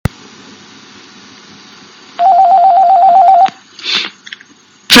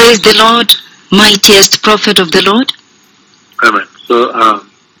Praise the Lord, mightiest prophet of the Lord. Amen. So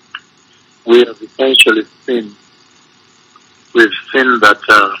we have essentially seen,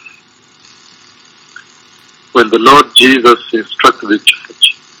 that when the Lord Jesus instructed the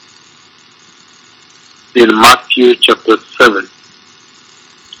church in Matthew chapter 7,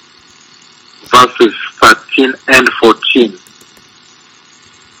 verses 13 and 14,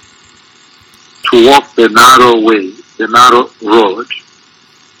 to walk the narrow way, the narrow road,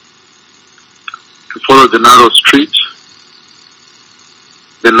 to follow the narrow street,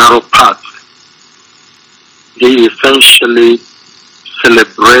 the narrow path, he essentially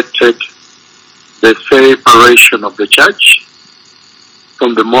celebrated the separation of the church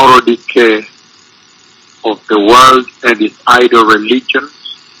from the moral decay of the world and its idol religions.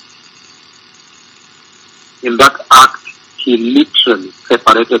 In that act, he literally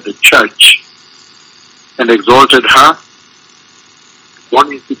separated the church and exalted her, one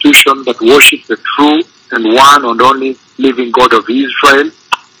institution that worships the true and one and only living God of Israel.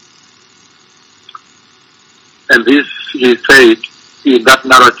 And this, he said, in that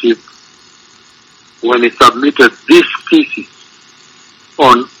narrative, when he submitted this thesis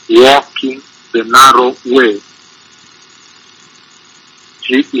on walking the narrow way,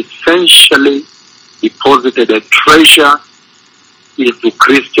 he essentially deposited a treasure into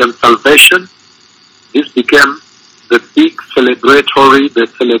Christian salvation. This became the big celebratory, the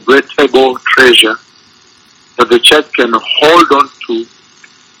celebratable treasure that the church can hold on to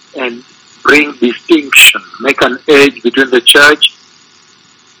and bring distinction, make an edge between the church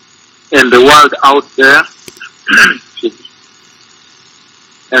and the world out there.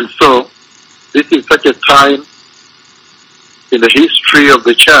 And so, this is such a time in the history of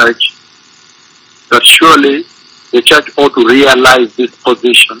the church that surely the church ought to realize this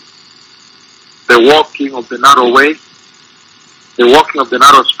position. The walking of the narrow way, the walking of the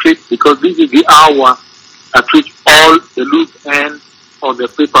narrow street, because this is the hour at which all the loose ends of the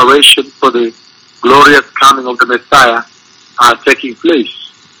preparation for the glorious coming of the Messiah are taking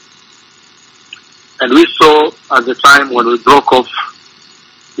place. And we saw at the time when we broke off,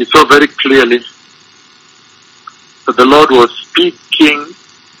 we saw very clearly that the Lord was speaking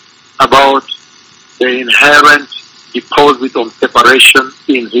about the inherent deposit of separation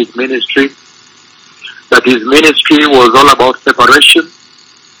in his ministry, that his ministry was all about separation,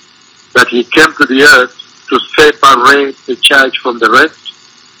 that he came to the earth to separate the church from the rest,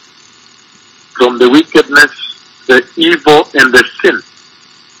 from the wickedness, the evil, and the sin.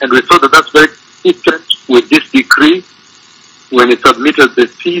 And we saw that that's very consistent with this decree when he submitted the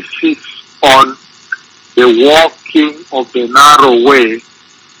thesis on the walking of the narrow way.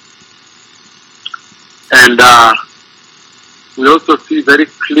 And we also see very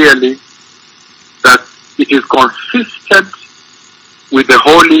clearly that it is consistent with the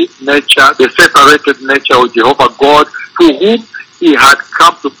holy nature, the separated nature of Jehovah God, to whom he had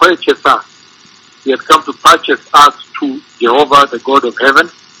come to purchase us. He had come to purchase us to Jehovah, the God of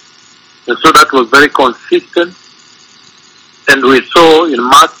heaven. And so that was very consistent. And we saw in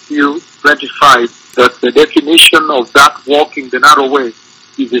Matthew 25 that the definition of that walking the narrow way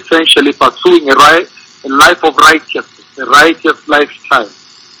is essentially pursuing a life of righteousness, a righteous lifestyle.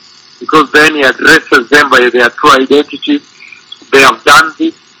 Because then he addresses them by their true identity. They have done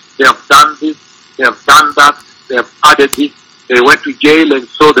this, they have done this, they have done that, they have added this. They went to jail and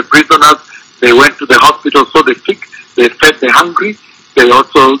saw the prisoners. They went to the hospital, saw the sick. They fed the hungry. They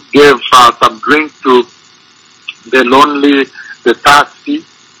also gave some drink to the lonely, the thirsty.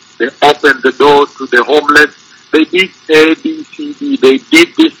 They opened the door to the homeless. They did A, B, C, D. They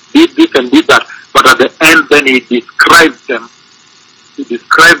did this, and did that. But at the end, then he describes them. He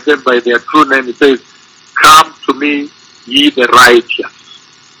describes them by their true name. He says, "Come to me, ye the righteous."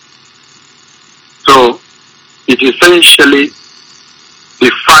 So, it essentially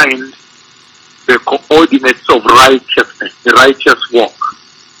defined the coordinates of righteousness, the righteous walk,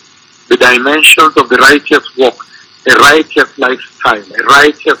 the dimensions of the righteous walk, a righteous lifestyle, a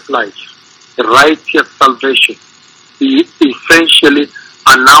righteous life, a righteous salvation. He essentially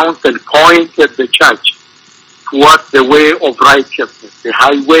announced and pointed the church towards the way of righteousness, the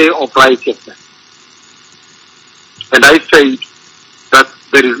highway of righteousness. And I said that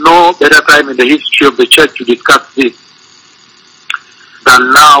there is no better time in the history of the church to discuss this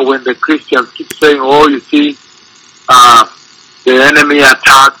than now, when the Christians keep saying, "Oh, you see, the enemy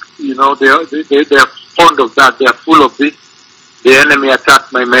attacked." You know, they are fond of that. They are full of this. The enemy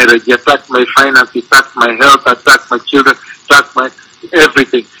attacked my marriage, attacked my finances, attacked my health, attacked my children, attacked my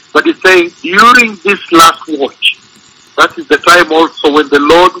everything. But he's saying, during this last watch, that is the time also when the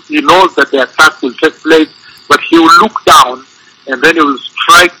Lord, he knows that the attack will take place, but he will look down and then he will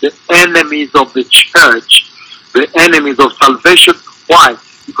strike the enemies of the church, the enemies of salvation. Why?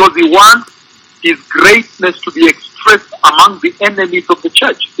 Because he wants his greatness to be expressed among the enemies of the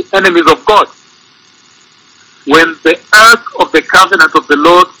church, the enemies of God. When the ark of the covenant of the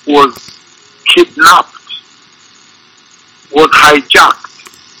Lord was kidnapped, was hijacked,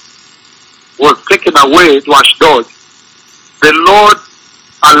 was taken away to Ashdod, the Lord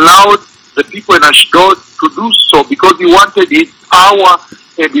allowed the people in Ashdod to do so because he wanted his power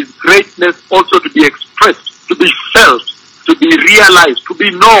and his greatness also to be expressed, to be felt, to be realized, to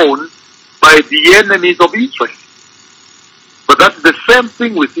be known by the enemies of Israel. But that's the same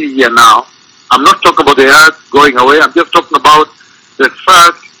thing we see here now. I'm not talking about the earth going away. I'm just talking about the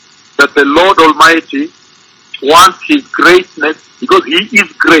fact that the Lord Almighty wants his greatness because he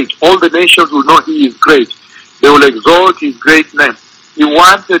is great. All the nations will know he is great. They will exalt his great name. He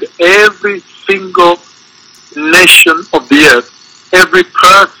wanted every single nation of the earth, every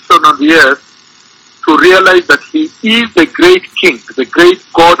person on the earth, to realize that he is the great king, the great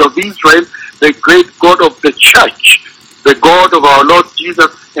God of Israel, the great God of the church, the God of our Lord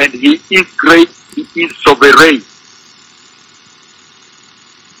Jesus, and he is great, he is sovereign.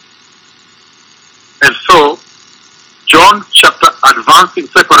 And so, John chapter advancing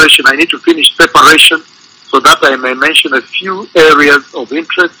separation, I need to finish separation so that I may mention a few areas of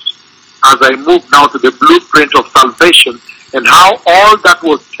interest as I move now to the blueprint of salvation and how all that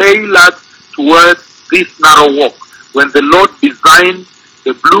was tailored towards this narrow walk. When the Lord designed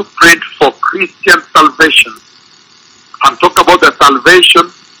the blueprint for Christian salvation, I'm talking about the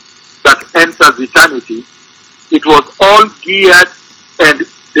salvation that enters eternity. It was all geared and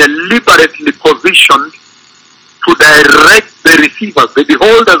deliberately positioned to direct the receivers, the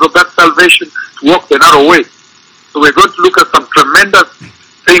beholders of that salvation, to walk the narrow way. So we're going to look at some tremendous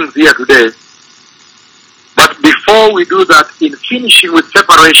things here today. But before we do that, in finishing with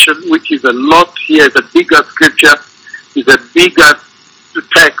separation, which is a lot here, is a bigger scripture, is a bigger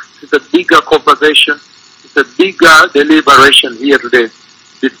text, is a bigger conversation, it's a bigger deliberation here today,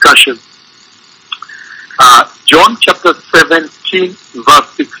 discussion. John chapter 17, verse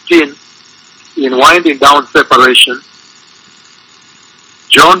 16, in winding down separation,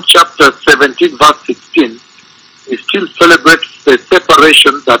 John chapter 17, verse 16, it still celebrates the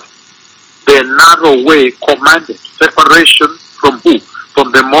separation that the narrow way commanded. Separation from who?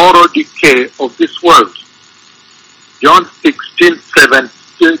 From the moral decay of this world. John 16,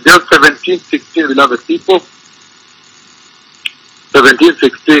 16, beloved people. 17,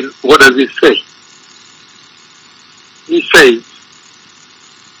 16, what does he say? He says,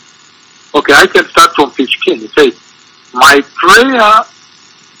 okay, I can start from 15. He says, my prayer,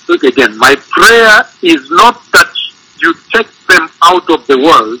 look again, my prayer is not that you take them out of the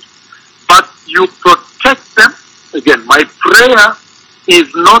world, but you protect them. Again, my prayer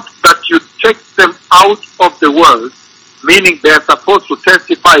is not that you take them out of the world, meaning they are supposed to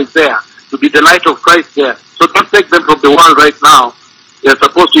testify there, to be the light of Christ there. So don't take them from the world right now. They are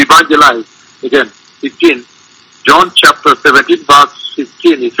supposed to evangelize. Again, 15. John chapter 17, verse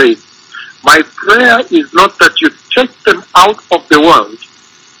 15, he says, my prayer is not that you take them out of the world,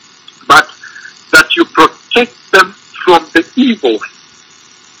 but that you protect them from the evil.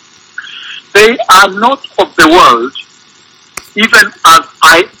 They are not of the world, even as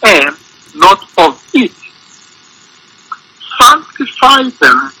I am not of it. Sanctify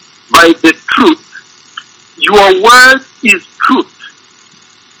them by the truth. Your word is truth.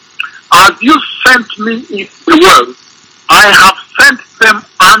 As you sent me into the world, I have sent them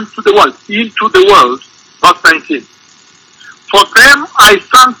unto the world, into the world. Verse 19. For them I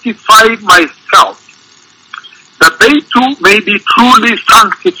sanctified myself, that they too may be truly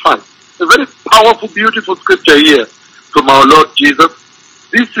sanctified. A very powerful, beautiful scripture here from our Lord Jesus.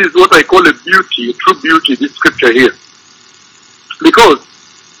 This is what I call a beauty, a true beauty, this scripture here. Because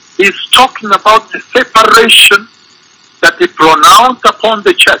he's talking about the separation that he pronounced upon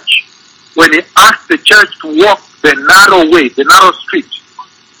the church when he asked the church to walk the narrow way, the narrow street,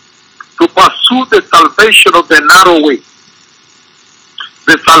 to pursue the salvation of the narrow way,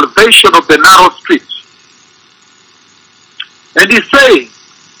 the salvation of the narrow street. And he's saying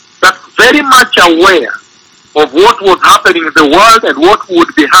that very much aware of what was happening in the world and what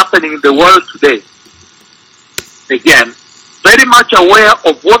would be happening in the world today. Again, very much aware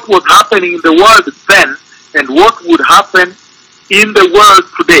of what was happening in the world then and what would happen in the world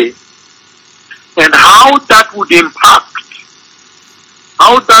today, and how that would impact,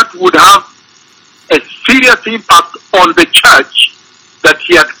 how that would have a serious impact on the church that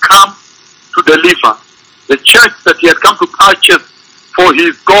he had come to deliver, the church that he had come to purchase for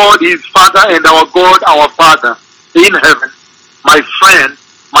his God, his Father, and our God, our Father in heaven. my friend,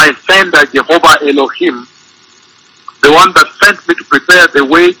 my sender, Jehovah Elohim, the one that sent me to prepare the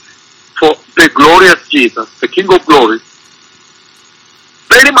way for the glorious Jesus, the King of glory,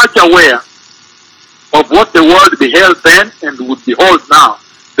 very much aware of what the world beheld then and would behold now,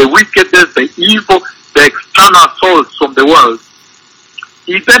 the wickedness, the evil, the external souls from the world.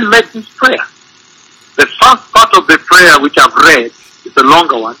 He then made this prayer. The first part of the prayer, which I've read, is a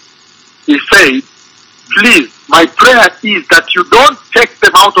longer one. He said, please, my prayer is that you don't take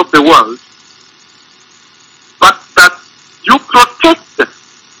them out of the world, but that you protect them.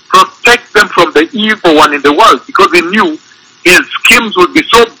 Protect them from the evil one in the world, because he knew his schemes would be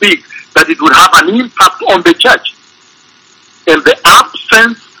so big that it would have an impact on the church. And the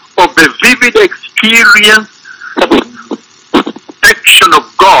absence of the vivid experience of protection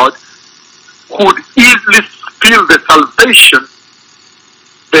of God could easily steal the salvation,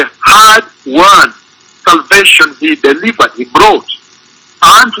 the hard-won salvation he delivered, he brought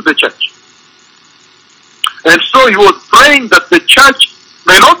unto the church. And so he was praying that the church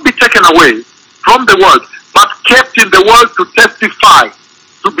may not be taken away from the world, but kept in the world to testify,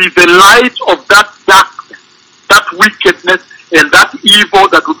 to be the light of that darkness, that wickedness, and that evil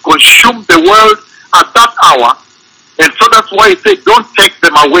that would consume the world at that hour. And so that's why he said, don't take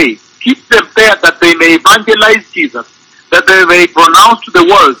them away. Keep them there that they may evangelize Jesus, that they may pronounce to the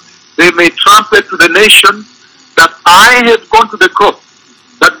world, they may trumpet to the nations that I have gone to the cross,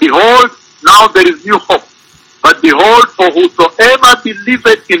 that behold, now there is new hope. But behold, for whosoever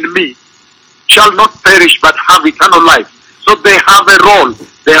believeth in me shall not perish but have eternal life. So they have a role,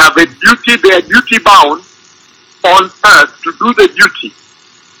 they have a duty, they are duty bound on earth to do the duty,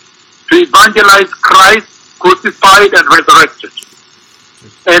 to evangelize Christ crucified and resurrected.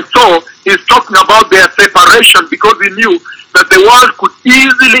 And so he's talking about their separation, because he knew that the world could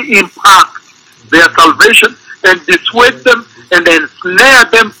easily impact their salvation and dissuade them and ensnare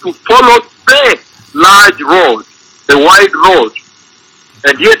them to follow the large road, the wide road.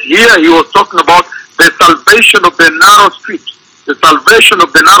 And yet here he was talking about the salvation of the narrow street, the salvation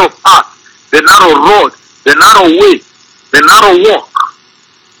of the narrow path, the narrow road, the narrow way, the narrow walk.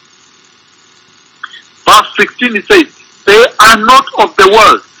 Verse 16 he says, they are not of the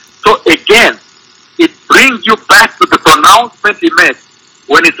world. So again, it brings you back to the pronouncement he made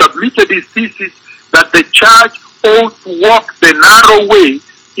when he submitted his thesis that the church ought to walk the narrow way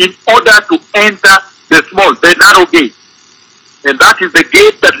in order to enter the small, the narrow gate. And that is the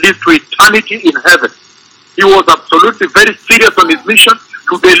gate that leads to eternity in heaven. He was absolutely very serious on his mission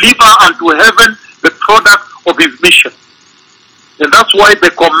to deliver unto heaven the product of his mission. And that's why the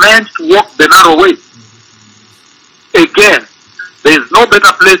command to walk the narrow way. Again, there is no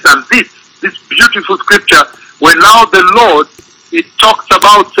better place than this beautiful scripture, where now the Lord, he talks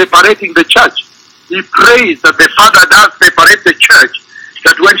about separating the church. He prays that the Father does separate the church,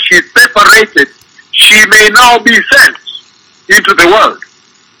 that when she is separated, she may now be sent into the world.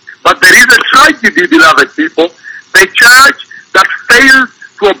 But there is a tragedy, beloved people, the church that fails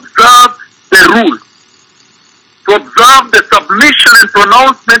to observe the rule, to observe the submission and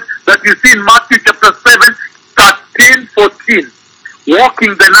pronouncement that you see in Matthew chapter 7, 13, 14,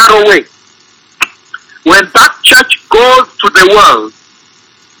 walking the narrow way. When that church goes to the world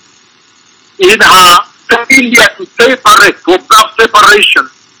in her failure to separate, to observe separation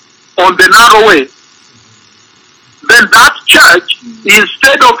on the narrow way, then that church,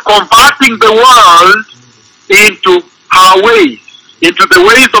 instead of converting the world into her ways, into the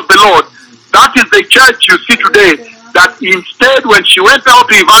ways of the Lord, that is the church you see today, that instead when she went out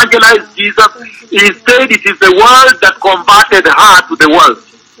to evangelize Jesus, instead it is the world that converted her to the world.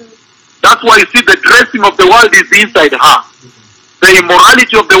 That's why you see the dressing of the world is inside her. The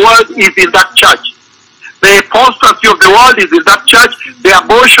immorality of the world is in that church. The apostasy of the world is in that church. The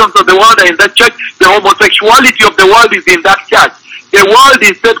abortions of the world are in that church. The homosexuality of the world is in that church. The world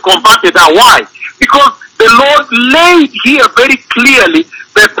instead converted her. Why? Because the Lord laid here very clearly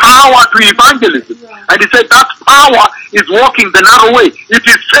the power to evangelism. And he said that power is walking the narrow way. It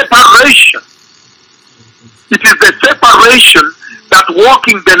is separation. It is the separation that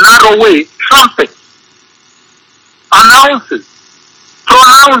walking the narrow way trumpets, announces,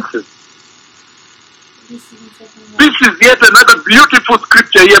 pronounces. This is yet another beautiful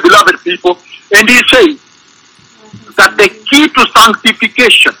scripture here, beloved people. And he says that the key to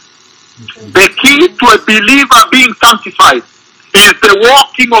sanctification, the key to a believer being sanctified, is the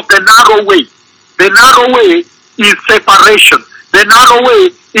walking of the narrow way. The narrow way is separation. The narrow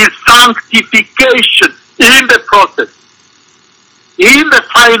way is sanctification in the process, in the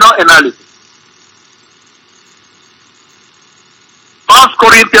final analysis. 1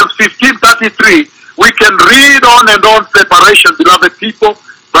 Corinthians 15:33, We can read on and on separation, beloved people,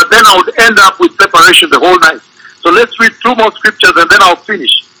 but then I would end up with separation the whole night. So let's read 2 more scriptures and then I'll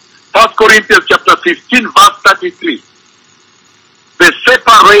finish. 1 Corinthians chapter 15, verse 33. The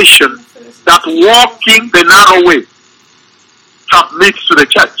separation that walking the narrow way submits to the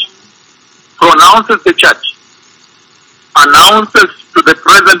church, pronounces the church, announces to the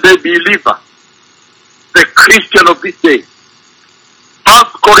present day believer, the Christian of this day. 1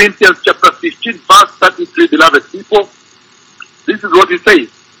 Corinthians chapter 15, verse 33, beloved people. This is what he says.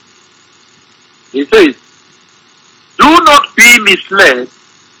 He says, do not be misled.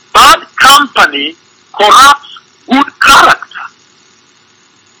 Bad company corrupts good character.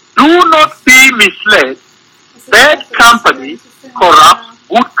 Do not be misled. Bad company corrupts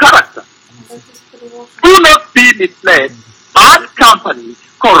good character. Do not be misled. Bad company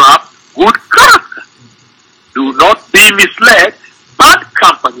corrupts good character. Do not be misled. Bad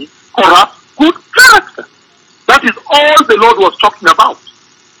company corrupts good character. That is all the Lord was talking about.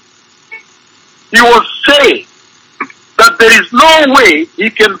 He was saying that there is no way he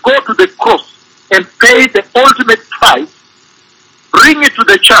can go to the cross and pay the ultimate price, bring it to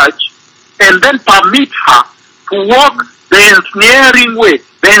the church, and then permit her to walk the ensnaring way,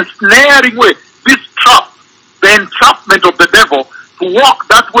 this trap, the entrapment of the devil, to walk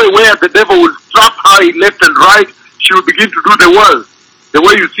that way where the devil will trap her left and right. She will begin to do the world, the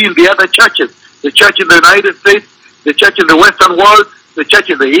way you see in the other churches, the church in the United States, the church in the Western world, the church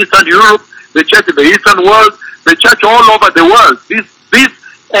in the Eastern Europe, the church in the Eastern world, the church all over the world. This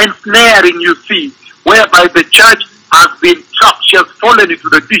ensnaring you see, whereby the church has been trapped, she has fallen into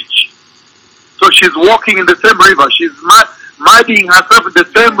the ditch. So she's walking in the same river. She's muddying herself in the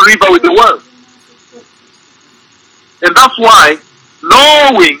same river with the world. And that's why,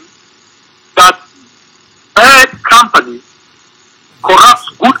 knowing that bad company corrupts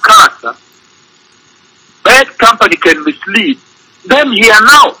good character, bad company can mislead, then he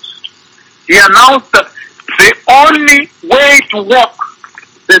announced that the only way to walk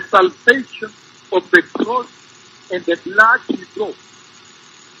the salvation of the cross and the blood he brought,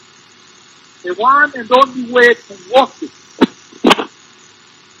 the one and only way to walk it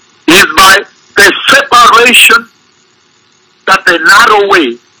is by the separation that the narrow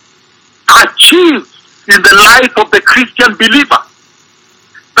way achieves in the life of the Christian believer.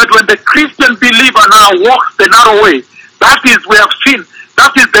 That when the Christian believer now walks the narrow way, that is, we have seen,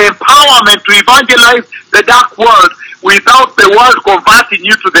 that is the empowerment to evangelize the dark world without the world converting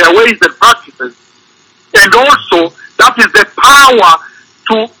you to their ways and practices. And also, that is the power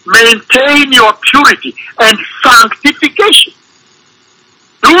to maintain your purity and sanctification.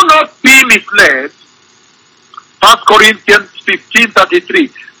 Do not be misled. 1 Corinthians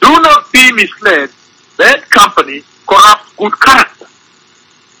 15:33. Do not be misled. Bad company corrupts good character.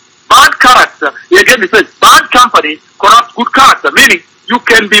 Bad character, again it says, bad company corrupts good character. Meaning, you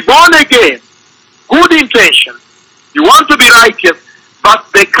can be born again, good intention, you want to be righteous, but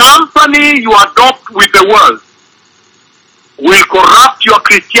the company you adopt with the world will corrupt your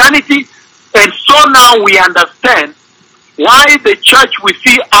Christianity. And so now we understand why the church we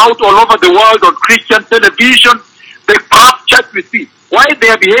see out all over the world on Christian television, the past church we see, why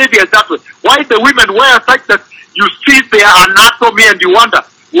their behavior is that way, why the women wear such that you see their anatomy and you wonder,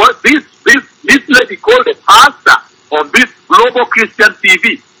 what this lady called a pastor on this global Christian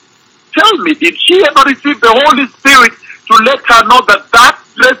TV. Tell me, did she ever receive the Holy Spirit to let her know that that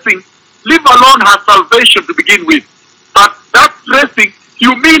dressing, leave alone her salvation to begin with, but that dressing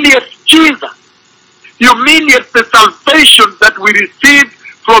humiliates Jesus, humiliates the salvation that we received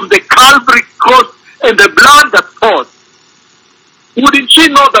from the Calvary cross and the blood that poured? Wouldn't she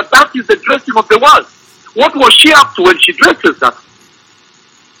know that that is the dressing of the world? What was she up to when she dresses that?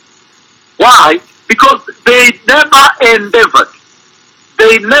 Why? Because they never endeavored,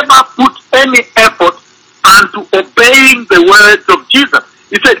 they never put any effort unto obeying the words of Jesus.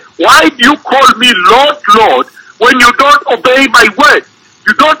 He said, why do you call me Lord, Lord, when you don't obey my words?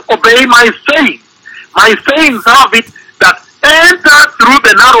 You don't obey my sayings. My sayings have it that enter through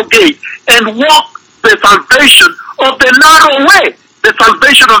the narrow gate and walk the salvation of the narrow way, the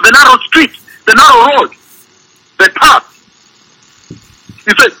salvation of the narrow street, the narrow road, the path. He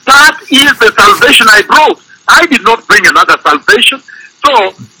said, that is the salvation I brought. I did not bring another salvation.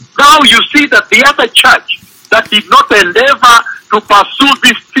 So now you see that the other church that did not endeavor to pursue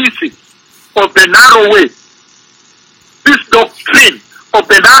this thesis of the narrow way, this doctrine of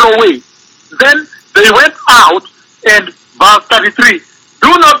the narrow way, then they went out and verse 33, do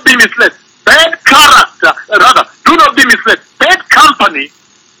not be misled. Bad character, do not be misled. Bad company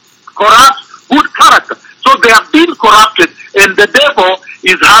corrupts good character. So they have been corrupted, and the devil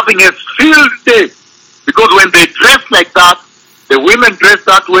is having a field day Because when they dress like that, the women dress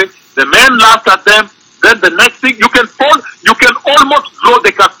that way, the men laugh at them, then the next thing, you can almost draw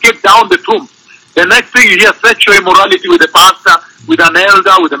the cascade down the tomb. The next thing you hear sexual immorality with a pastor, with an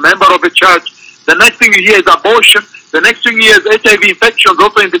elder, with a member of a church. The next thing you hear is abortion. The next thing you hear is HIV infections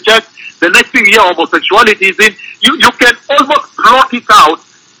also in the church. The next thing you hear homosexuality is in. You can almost plot it out,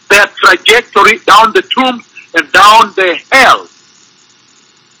 their trajectory down the tombs and down the hell.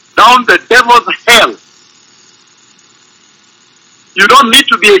 Down the devil's hell. You don't need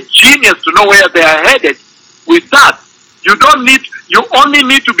to be a genius to know where they are headed with that. You only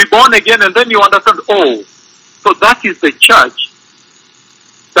need to be born again, and then you understand, oh, so that is the church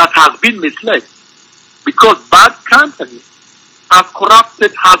that has been misled. Because bad company has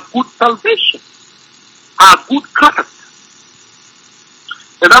corrupted her good salvation, her good character.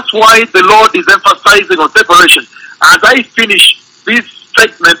 And that's why the Lord is emphasizing on separation. As I finish this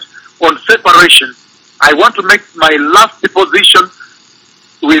segment on separation, I want to make my last deposition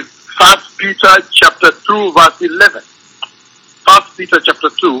with 1 Peter chapter 2 verse 11. 1 Peter chapter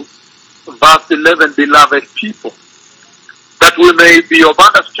 2 verse 11, beloved people, that we may be of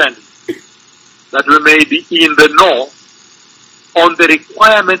understanding, that we may be in the know on the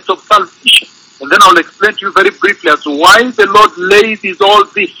requirements of salvation. And then I'll explain to you very briefly as to why the Lord lays all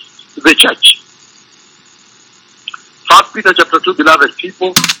this to the church. 1 Peter chapter 2, beloved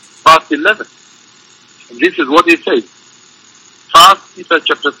people, verse 11. And this is what he says. 1 Peter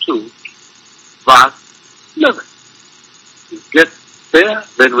chapter 2, verse 11. You get there,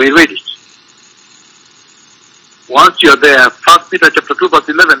 then we read it. Once you're there, 1 Peter chapter 2, verse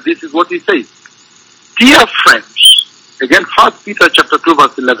 11, this is what he says. Dear friends, again 1 Peter chapter 2,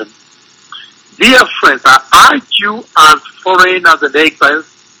 verse 11. Dear friends, I urge you as foreigners and exiles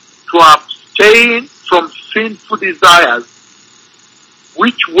to abstain from sinful desires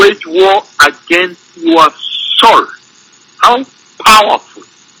which wage war against your soul. How powerful.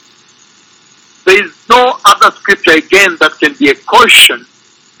 There is no other scripture again that can be a caution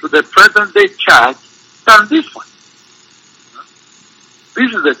to the present day church than this one.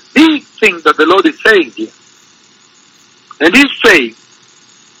 This is a big thing that the Lord is saying here. And he's saying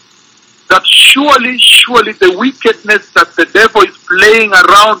that surely the wickedness that the devil is playing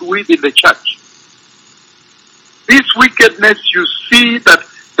around with in the church, this wickedness you see that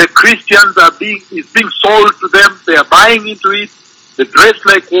the Christians is being sold to them, they are buying into it, they dress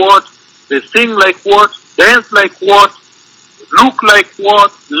like what, they sing like what, dance like what, look like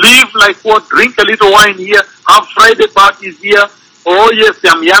what, live like what, drink a little wine here, have Friday parties here. Oh yes,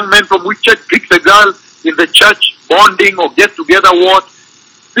 some young men from which church picks a girl in the church, bonding or get together what.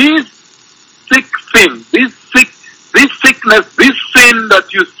 This sick thing, this sickness, this sin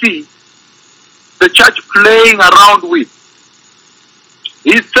that you see the church playing around with.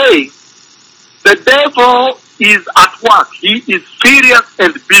 He's saying the devil is at work. He is serious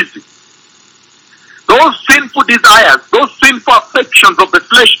and busy. Those sinful desires, those sinful affections of the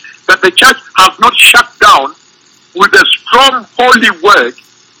flesh that the church has not shut down with a strong holy word,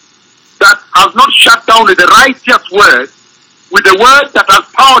 that has not shut down with the righteous word, with the word that has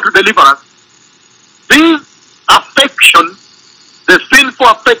power to deliver us. These affections, the sinful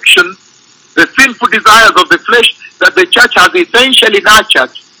affections, the sinful desires of the flesh that the church has essentially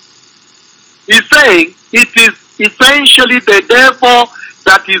nurtured, he's saying it is essentially the devil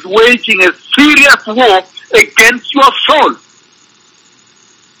that is waging a serious war against your soul.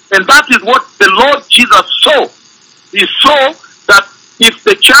 And that is what the Lord Jesus saw. He saw that if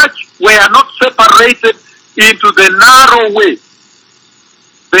the church were not separated into the narrow way,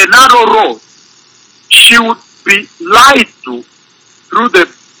 the narrow road, she would be lied to through the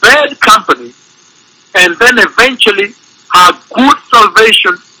bad company, and then eventually her good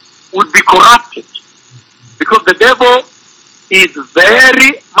salvation would be corrupted. Because the devil is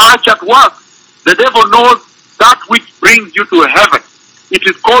very much at work. The devil knows that which brings you to heaven. It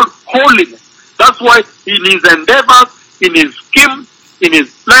is called holiness. That's why in his endeavors, in his scheme, in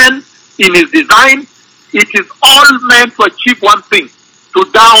his plan, in his design, it is all meant to achieve one thing: to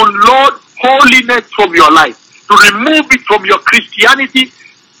download holiness from your life, to remove it from your Christianity,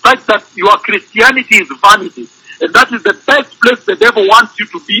 such that your Christianity is vanity. And that is the best place the devil wants you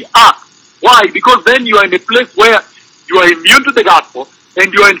to be at. Why? Because then you are in a place where you are immune to the gospel,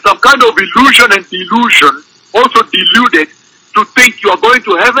 and you are in some kind of illusion and delusion, also deluded, to think you are going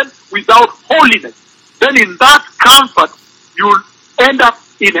to heaven without holiness. Then in that comfort, you'll end up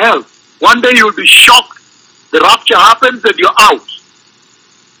in hell. One day you'll be shocked. The rapture happens and you're out.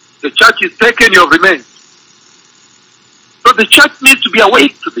 The church is taken, you remain. So the church needs to be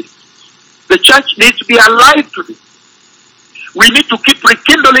awake to this. The church needs to be alive to this. we need to keep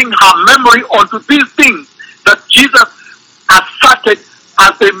rekindling our memory onto these things that Jesus asserted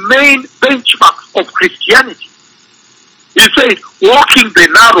as the main benchmarks of Christianity. He said, walking the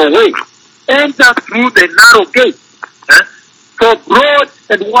narrow way, enter through the narrow gate. For broad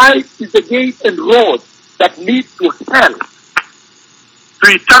and wide is the gate and road that leads to hell,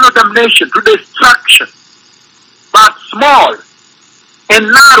 to eternal damnation, to destruction. But small and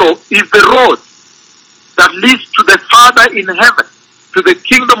narrow is the road that leads to the Father in heaven, to the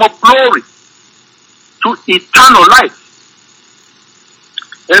kingdom of glory, to eternal life.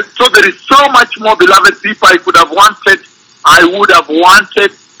 And so there is so much more, beloved people, I could have wanted, I would have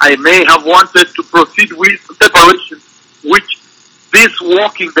wanted, I may have wanted to proceed with separation, which this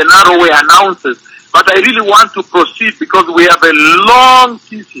walking the narrow way announces. But I really want to proceed because we have a long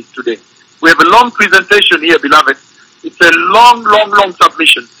thesis today. We have a long presentation here, beloved. It's a long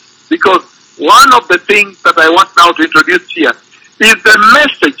submission, because one of the things that I want now to introduce here is the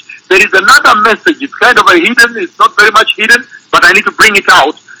message. There is another message. It's kind of a hidden, it's not very much hidden, but I need to bring it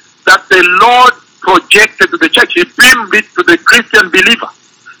out, that the Lord projected to the church. He beamed it to the Christian believer.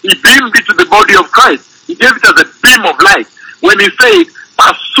 He beamed it to the body of Christ. He gave it as a beam of light when he said,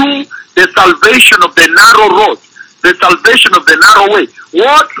 pursue the salvation of the narrow road, the salvation of the narrow way.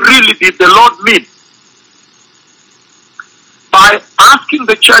 What really did the Lord mean? By asking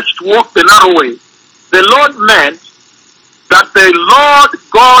the church to walk the narrow way, the Lord meant that the Lord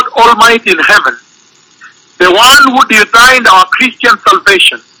God Almighty in heaven, the one who designed our Christian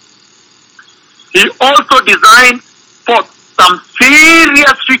salvation, He also designed for some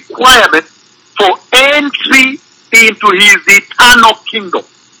serious requirements for entry into His eternal kingdom.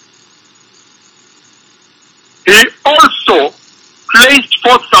 He also placed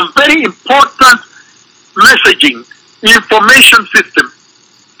forth some very important messaging, information system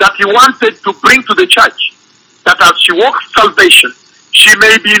that He wanted to bring to the church, that as she walks salvation, she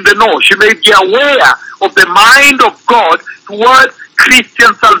may be in the know, she may be aware of the mind of God towards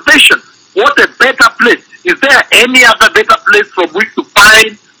Christian salvation. What a better place. Is there any other better place from which to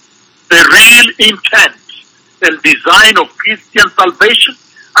find the real intent and design of Christian salvation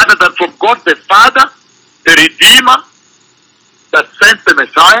other than from God the Father, the Redeemer that sent the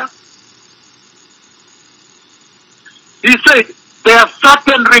Messiah? He said there are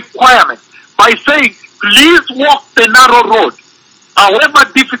certain requirements. By saying, please walk the narrow road,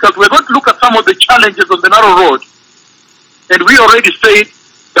 however difficult, we're going to look at some of the challenges on the narrow road. And we already said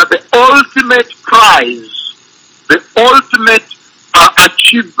that the ultimate prize, the ultimate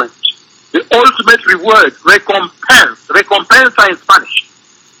achievement, the ultimate reward, recompensa in Spanish,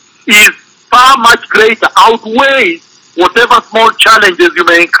 is far much greater, outweighs whatever small challenges you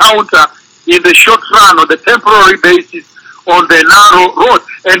may encounter in the short run or the temporary basis on the narrow road.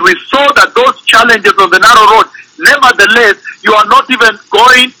 And we saw that those challenges on the narrow road, nevertheless, you are not even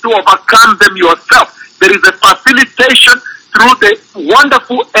going to overcome them yourself. There is a facilitation through the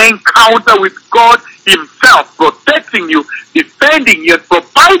wonderful encounter with God Himself, protecting you, defending you, and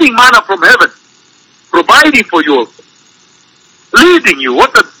providing manna from heaven, providing for you also, leading you.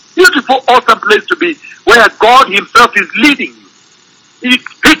 What a beautiful, awesome place to be, where God Himself is leading you. He's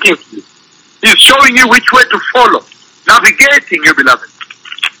speaking to you. He's showing you which way to follow, navigating you, beloved.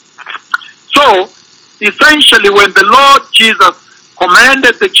 So, essentially, when the Lord Jesus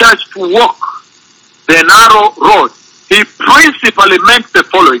commanded the church to walk the narrow road, He principally meant the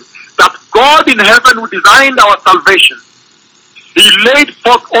following: that God in heaven who designed our salvation, He laid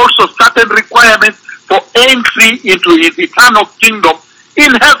forth also certain requirements for entry into His eternal kingdom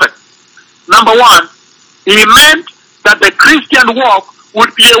in heaven. Number one, He meant that the Christian walk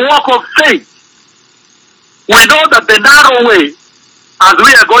would be a walk of faith. We know that the narrow way, as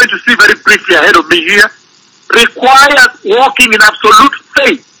we are going to see very briefly ahead of me here, requires walking in absolute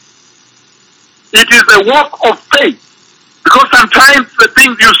faith. It is a walk of faith. Because sometimes the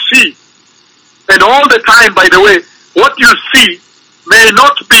things you see, and all the time, by the way, what you see may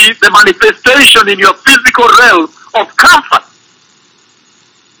not be the manifestation in your physical realm of comfort.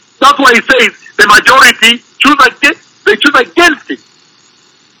 That's why He says the majority choose against it.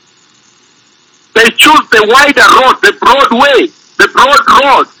 They choose the wider road, the broad way, the broad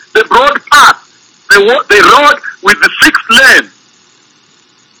road, the broad path, the road with the 6 lanes.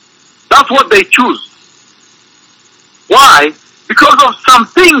 That's what they choose. Why? Because of some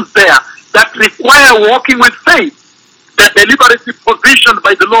things there that require walking with faith, that deliberately positioned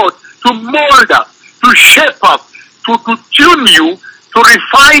by the Lord to mold us, to shape us, to tune you, to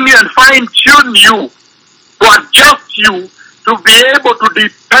refine you and fine-tune you, to adjust you, to be able to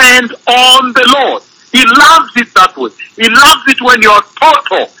depend on the Lord. He loves it that way. He loves it when you're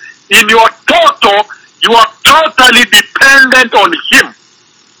total. In your total, You are totally dependent on Him.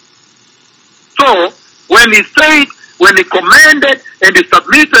 So, when He commanded and He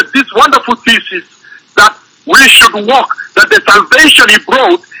submitted this wonderful thesis that we should walk, that the salvation He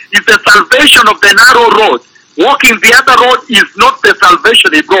brought is the salvation of the narrow road. Walking the other road is not the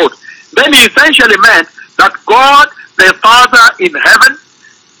salvation He brought. Then He essentially meant that God, the Father in heaven,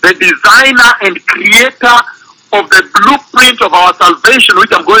 the designer and creator of the blueprint of our salvation,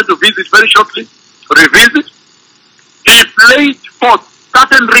 which I'm going to revisit very shortly, He placed forth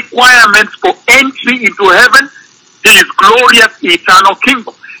certain requirements for entry into heaven, His glorious eternal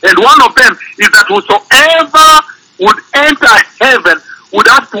kingdom. And one of them is that whosoever would enter heaven would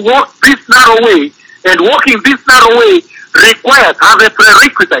have to walk this narrow way, and walking this narrow way has a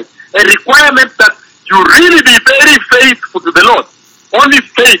prerequisite, a requirement that you really be very faithful to the Lord. Only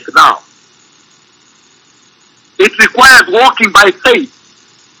faith now. It requires walking by faith.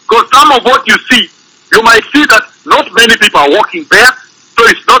 Because some of what you see, you might see that not many people are walking there, so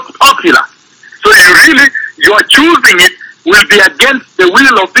it's not popular. So you are choosing it will be against the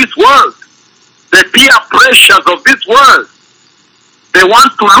will of this world, the peer pressures of this world. They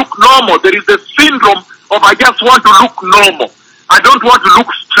want to look normal. There is a syndrome of I just want to look normal. I don't want to look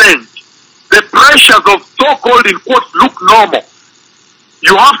strange. The pressures of so-called, in quotes, look normal.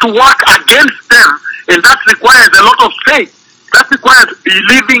 You have to work against them, and that requires a lot of faith. That requires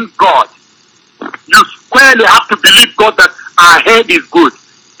believing God. You squarely have to believe God that our head is good.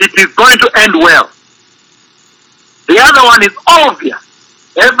 It is going to end well. The other one is obvious.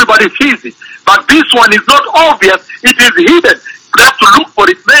 Everybody sees it. But this one is not obvious. It is hidden. You have to look for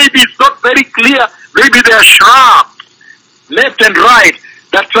it. Maybe it's not very clear. Maybe there are shrubs left and right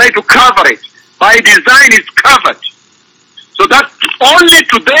that try to cover it. By design it's covered. So that only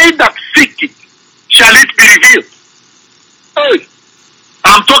to they that seek it shall it be revealed. Hey,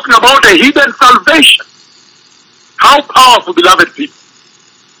 I'm talking about a hidden salvation. How powerful, beloved people.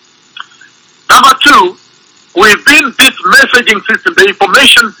 Number two, within this messaging system, the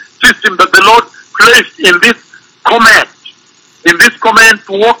information system that the Lord placed in this command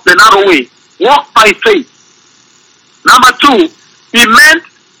to walk the narrow way, walk by faith. Number two, He meant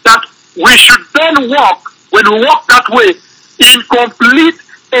that we should then walk, when we walk that way, in complete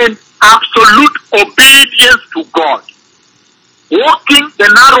and absolute obedience to God. Walking the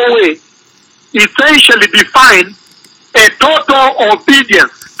narrow way essentially defines a total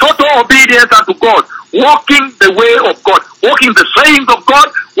obedience unto God, walking the way of God, walking the sayings of God,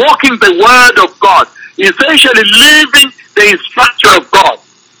 walking the word of God, essentially living the instruction of God,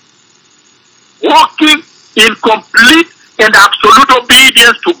 walking in complete and absolute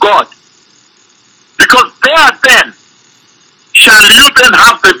obedience to God. Because there then shall you then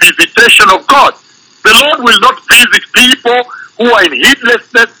have the visitation of God. The Lord will not visit people who are in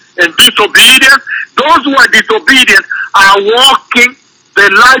heedlessness and disobedience. Those who are disobedient are walking the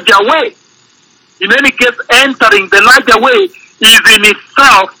larger way. In any case, entering the larger way is in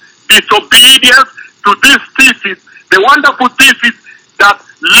itself disobedience to this thesis, the wonderful thesis that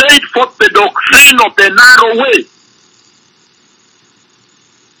laid forth the doctrine of the narrow way.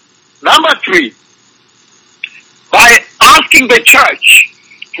 Number three, by asking the church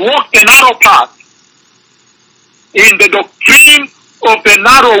to walk the narrow path in the doctrine of the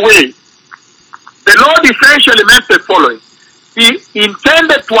narrow way, the Lord essentially meant the following. He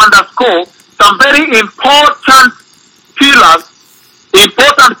intended to underscore some very important pillars,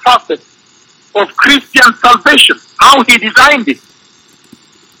 important facets of Christian salvation, how He designed it.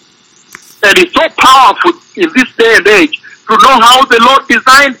 And it's so powerful in this day and age to know how the Lord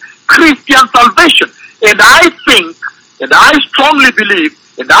designed Christian salvation. And I think, and I strongly believe,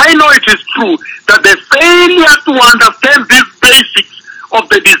 and I know it is true, that the failure to understand these basics of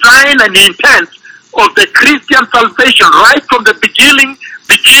the design and the intent of the Christian salvation right from the beginning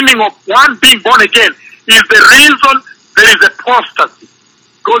of one being born again is the reason there is apostasy.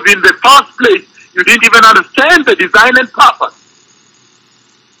 Because in the first place, you didn't even understand the design and purpose.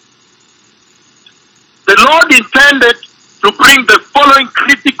 The Lord intended to bring the following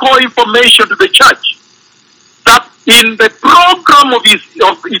critical information to the church. That in the program of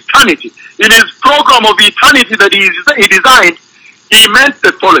eternity, in His program of eternity that He designed, He meant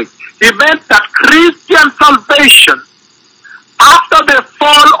the following. He meant that Christian salvation, after the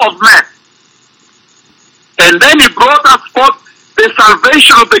fall of man, and then He brought us forth the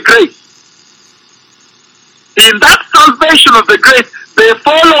salvation of the grace. In that salvation of the grace, the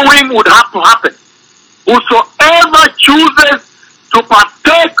following would have to happen. Whosoever chooses to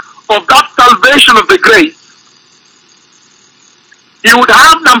partake of that salvation of the grace, he would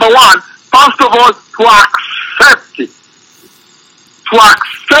have, number one, first of all, to accept it. To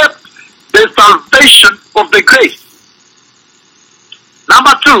accept the salvation of the grace.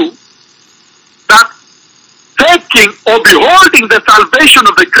 Number two, that taking or beholding the salvation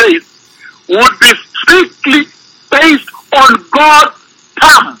of the grace would be strictly based on God's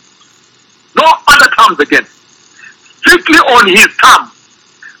terms. No other terms again. Strictly on his terms.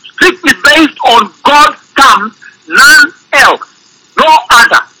 Strictly based on God's terms, none else. No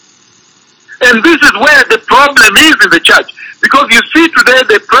other. And this is where the problem is in the church. Because you see today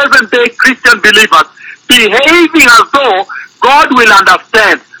the present day Christian believers behaving as though God will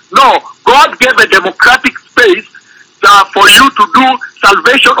understand. No, God gave a democratic space for you to do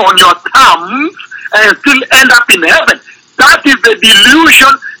salvation on your terms and still end up in heaven. That is the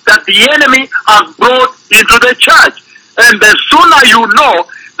delusion that the enemy has brought into the church. And the sooner you know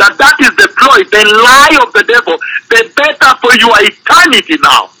that that is the ploy, the lie of the devil, the better for your eternity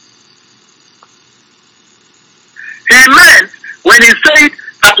now. He meant when he said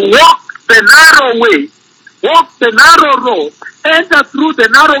that walk the narrow way, walk the narrow road, enter through the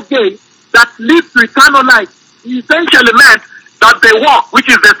narrow gate that leads to eternal life. He essentially meant that the walk, which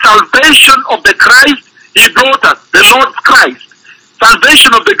is the salvation of the Christ he brought us, the Lord Christ,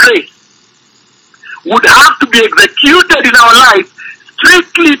 salvation of the grace, would have to be executed in our lives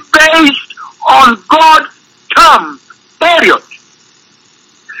strictly based on God's terms, period.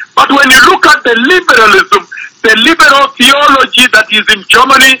 But when you look at the liberalism, the liberal theology that is in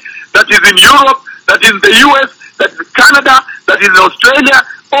Germany, that is in Europe, that is in the US, that is in Canada, that is in Australia,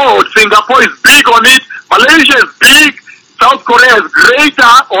 Singapore is big on it, Malaysia is big, South Korea is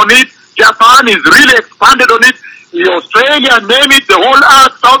greater on it, Japan is really expanded on it, Australia, name it, the whole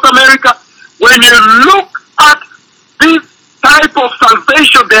earth, South America. When you look at this type of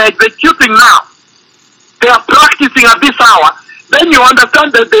salvation they are executing now, they are practicing at this hour, then you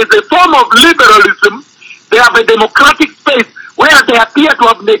understand that there is a form of liberalism. They have a democratic space where they appear to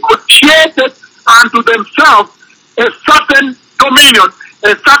have negotiated unto themselves a certain dominion,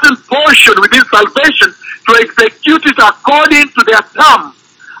 a certain portion within salvation to execute it according to their terms,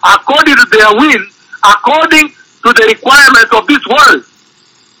 according to their will, according to the requirements of this world.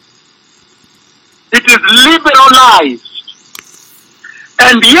 It is liberalized.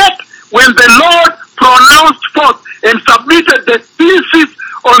 And yet, when the Lord pronounced forth and submitted the thesis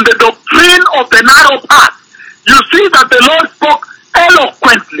on the doctrine of the narrow path, you see that the Lord spoke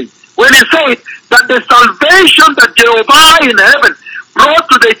eloquently when he said that the salvation that Jehovah in heaven brought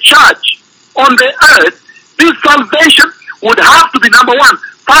to the church on the earth, this salvation would have to be, number one,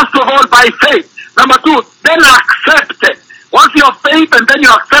 first of all by faith. Number two, then accepted. Once you have faith and then you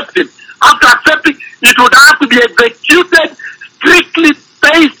accept it. After accepting, it would have to be executed strictly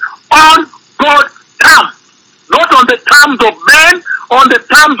based on God's terms. Not on the terms of man, on the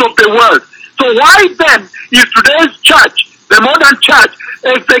terms of the world. So why then is today's church, the modern church,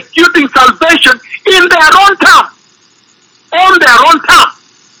 executing salvation in their own terms? On their own terms.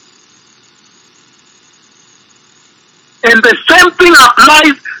 And the same thing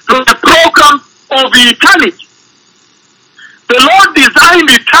applies to the program of eternity. The Lord designed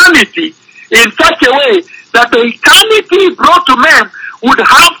eternity in such a way that the eternity brought to man would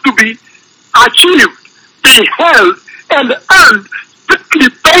have to be achieved, beheld, and earned strictly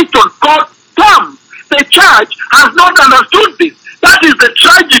based on God's terms. The church has not understood this. That is the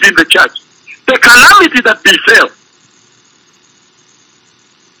tragedy in the church. The calamity that befell.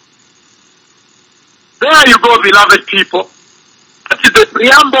 There you go, beloved people. That is the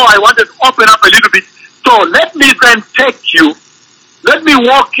preamble I wanted to open up a little bit. So let me then take you, let me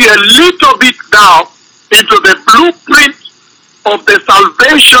walk you a little bit now into the blueprint of the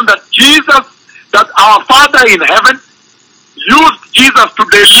salvation that Jesus, that our Father in heaven used Jesus to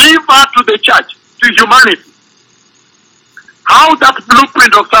deliver to the church, to humanity. How that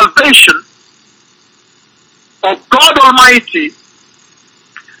blueprint of salvation of God Almighty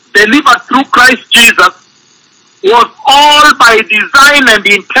delivered through Christ Jesus was all by design and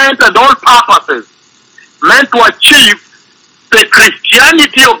intent and all purposes meant to achieve the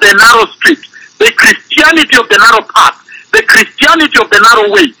Christianity of the narrow street, the Christianity of the narrow path, the Christianity of the narrow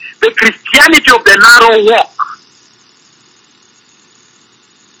way, the Christianity of the narrow walk.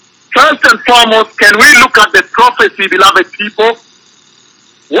 First and foremost, can we look at the prophecy, beloved people?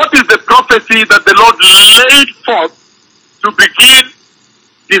 What is the prophecy that the Lord laid forth to begin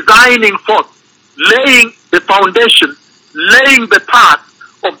designing forth, laying the foundation, laying the path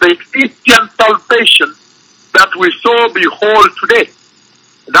of the Christian salvation that we so behold today?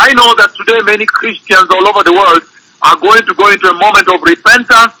 And I know that today many Christians all over the world are going to go into a moment of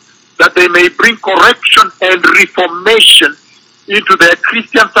repentance that they may bring correction and reformation into their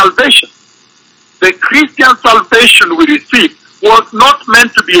Christian salvation. The Christian salvation we received was not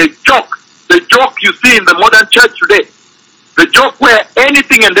meant to be a joke. the joke you see in the modern church today. The joke where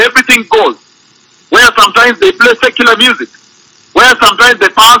anything and everything goes. Where sometimes they play secular music. Where sometimes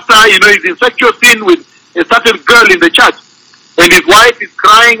the pastor, is in sexual sin with a certain girl in the church. And his wife is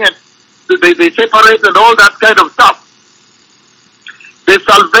crying and they separate and all that kind of stuff. The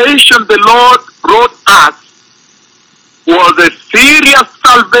salvation the Lord brought us was a serious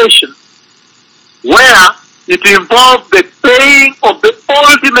salvation where it involved the paying of the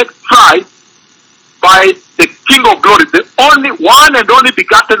ultimate price by the King of Glory, the only one and only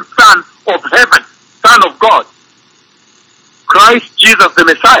begotten Son of heaven, Son of God, Christ Jesus the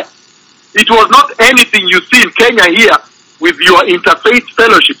Messiah. It was not anything you see in Kenya here with your interfaith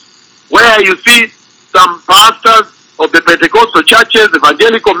fellowship, where you see some pastors of the Pentecostal churches,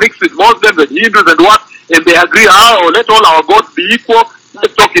 evangelical mixed with Muslims and Hindus and what, and they agree, let all our gods be equal,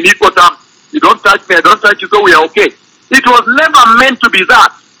 let's talk in equal terms. You don't touch me, I don't touch you, so we are okay. It was never meant to be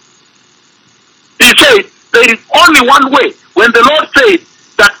that. He said, there is only one way. When the Lord said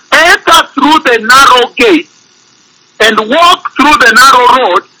that enter through the narrow gate and walk through the narrow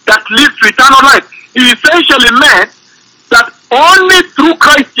road that leads to eternal life, he essentially meant that only through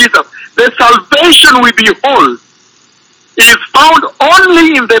Christ Jesus, the salvation we behold is found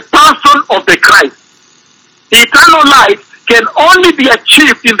only in the person of the Christ. Eternal life can only be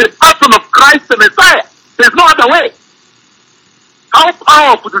achieved in the person of Christ the Messiah. There's no other way. How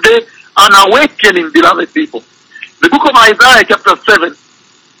powerful today an awakening, beloved people. The book of Isaiah chapter 7.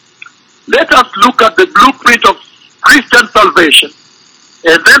 Let us look at the blueprint of Christian salvation.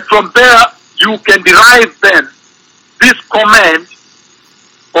 And then from there you can derive then this command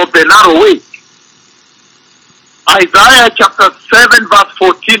of the narrow way. Isaiah chapter 7 verse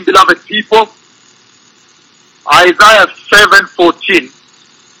 14, beloved people. Isaiah 7:14.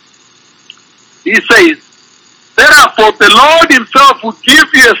 He says, therefore the Lord himself will give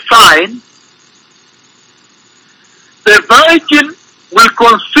you a sign. The virgin will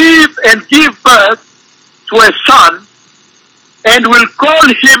conceive and give birth to a son and will call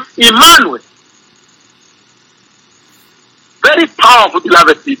him Emmanuel. Very powerful,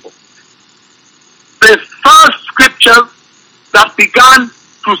 beloved people. The first scriptures that began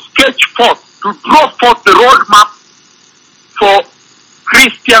to sketch forth, to draw forth the roadmap for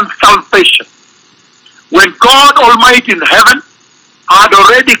Christian salvation. When God Almighty in heaven had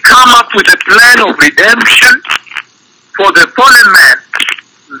already come up with a plan of redemption for the fallen man,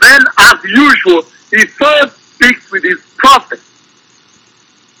 then as usual, he first speaks with his prophet.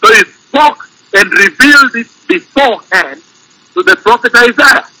 So he spoke and revealed it beforehand to the prophet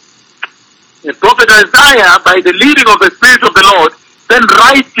Isaiah. The prophet Isaiah, by the leading of the Spirit of the Lord, then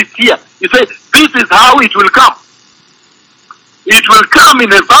writes it here. He says, this is how it will come. It will come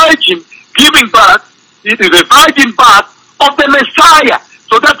in a virgin giving birth. It is a virgin birth of the Messiah,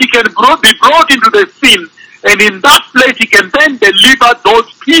 so that he can be brought into the scene, and in that place he can then deliver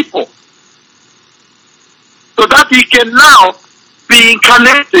those people. So that he can now be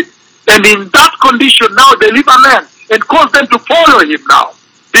incarnated, and in that condition now deliver men, and cause them to follow him now.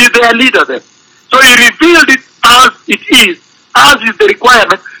 He is their leader then. So he revealed it as it is, as is the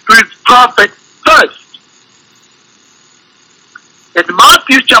requirement, to his prophet first. In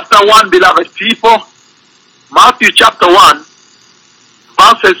Matthew chapter 1, beloved people, Matthew chapter 1,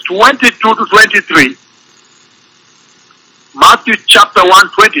 verses 22 to 23. Matthew chapter 1,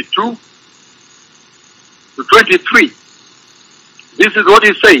 22 to 23. This is what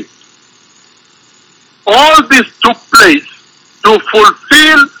he says. All this took place to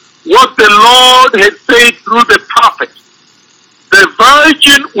fulfill what the Lord had said through the prophet. The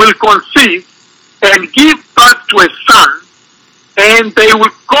virgin will conceive and give birth to a son, and they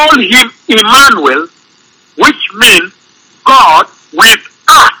will call him Emmanuel, which means God with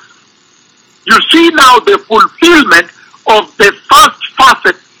us. You see now the fulfillment of the first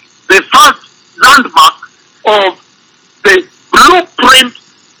facet, the first landmark of the blueprint,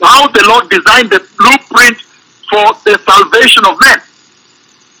 how the Lord designed the blueprint for the salvation of men.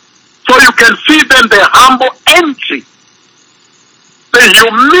 So you can see then the humble entry, the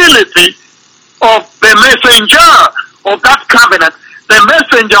humility of the messenger of that covenant, the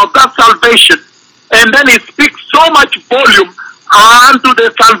messenger of that salvation. And then he speaks so much volume unto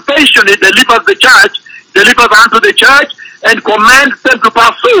the salvation he delivers the church, delivers unto the church, and commands them to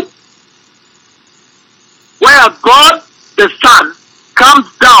pursue. Where God, the Son, comes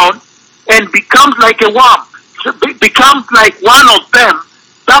down and becomes like a worm, becomes like one of them,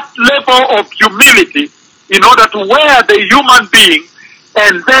 that level of humility in order to wear the human being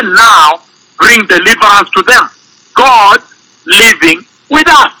and then now bring deliverance to them. God living with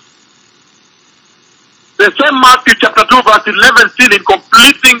us. The same Matthew chapter 2 verse 11 still in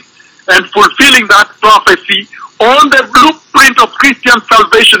completing and fulfilling that prophecy on the blueprint of Christian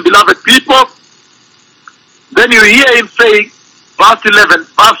salvation, beloved people. Then you hear him saying, verse 11,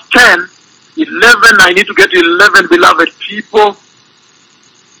 verse 10, 11, I need to get to 11, beloved people.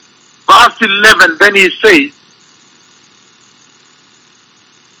 Verse 11, then he says,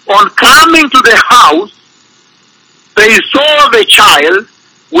 on coming to the house, they saw the child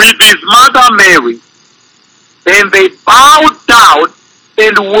with his mother Mary, and they bowed down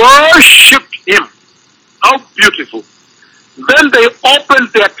and worshipped him. How beautiful. Then they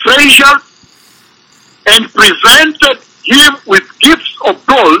opened their treasures and presented him with gifts of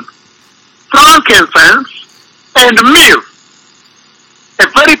gold, frankincense, and myrrh. A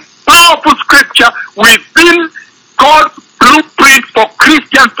very powerful scripture within God's blueprint for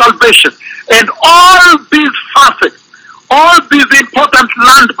Christian salvation. And all these facets, all these important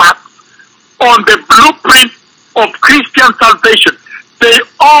landmarks on the blueprint of Christian salvation, they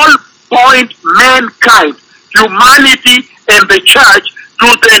all point mankind, humanity, and the church to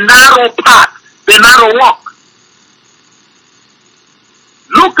the narrow path, the narrow walk.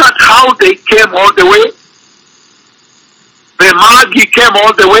 Look at how they came all the way. The Magi came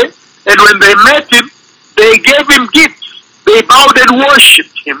all the way, and when they met him, they gave him gifts. They bowed and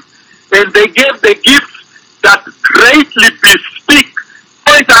worshipped him, and they gave the gifts that greatly bespeak,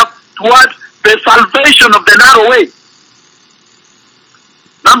 point up towards the salvation of the narrow way.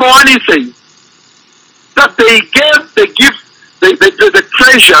 Number one, he says that they gave the gifts, the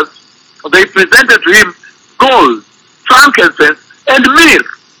treasures, they presented to him gold, frankincense, and myrrh.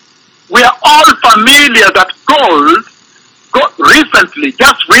 We are all familiar that gold,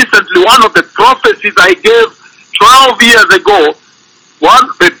 just recently, one of the prophecies I gave 12 years ago,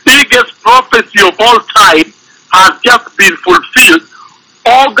 the biggest prophecy of all time, has just been fulfilled.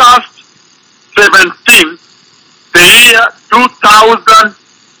 August 17th, the year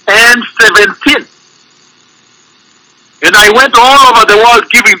 2017. And I went all over the world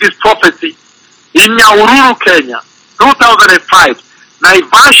giving this prophecy. In Nyahururu, Kenya, 2005.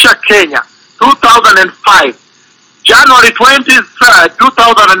 Naivasha, Kenya, 2005. January 23rd,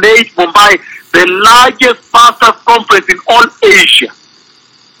 2008, Mumbai, the largest pastors' conference in all Asia,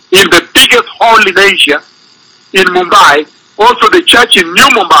 in the biggest hall in Asia, in Mumbai, also the church in New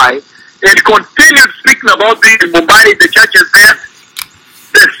Mumbai, and continued speaking about this in Mumbai, the churches there.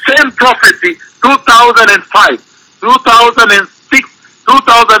 The same prophecy, 2005, 2006,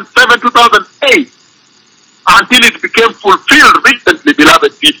 2007, 2008, until it became fulfilled recently,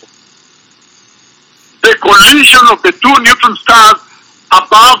 beloved people. The collision of the two neutron stars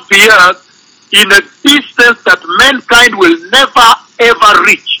above the earth in a distance that mankind will never ever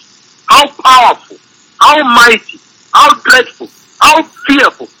reach. How powerful, how mighty, how dreadful, how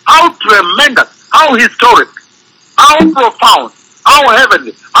fearful, how tremendous, how historic, how profound, how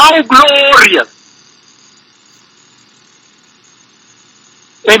heavenly, how glorious.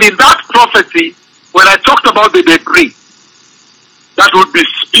 And in that prophecy, when I talked about the debris that would be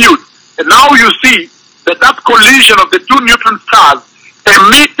spewed, and now you see that collision of the two neutron stars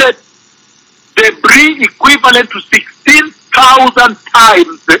emitted debris equivalent to 16,000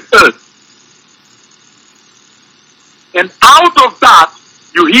 times the Earth. And out of that,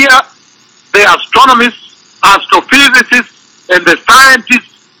 you hear the astronomists, astrophysicists, and the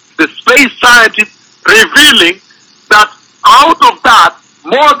scientists, the space scientists, revealing that out of that,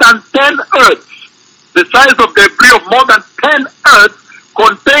 more than 10 Earths, the size of debris of more than 10 Earths,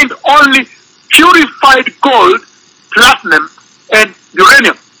 contained only purified gold, platinum, and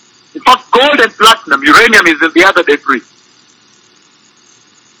uranium. In fact, gold and platinum, uranium is in the other debris.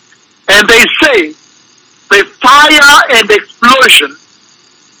 And they say the fire and explosion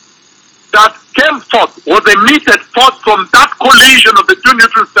that came forth, was emitted forth from that collision of the two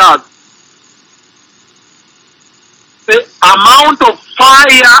neutron stars, the amount of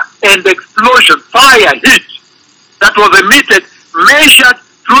fire and explosion, fire, heat, that was emitted, measured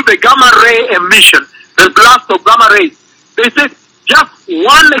through the gamma ray emission, the blast of gamma rays. They said just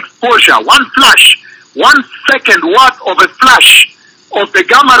one exposure, one flash, 1 second worth of a flash of the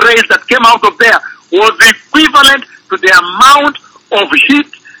gamma rays that came out of there was equivalent to the amount of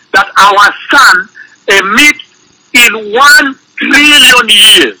heat that our sun emits in 1 trillion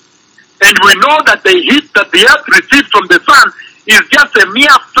years. And we know that the heat that the earth receives from the sun is just a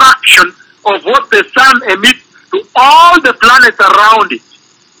mere fraction of what the sun emits to all the planets around it.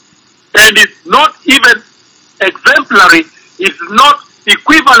 And it's not even exemplary, it's not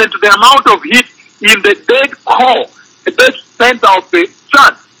equivalent to the amount of heat in the dead core, the dead center of the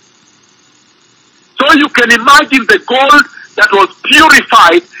sun. So you can imagine the gold that was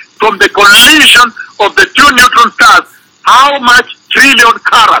purified from the collision of the two neutron stars, how much trillion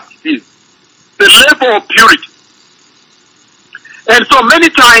carats it is. the level of purity. And so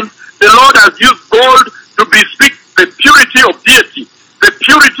many times the Lord has used gold to bespeak the purity of deity, the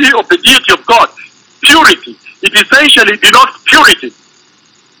purity of the deity of God. Purity. It essentially denotes purity.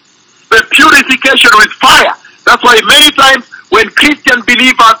 The purification with fire. That's why many times when Christian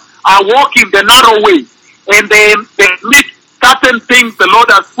believers are walking the narrow way and they meet certain things the Lord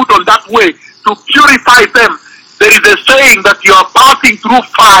has put on that way to purify them, there is a saying that you are passing through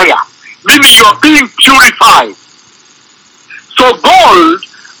fire, meaning you are being purified. So gold,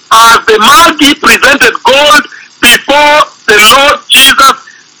 as the Magi presented gold before the Lord Jesus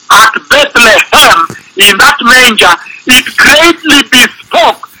at Bethlehem in that manger, it greatly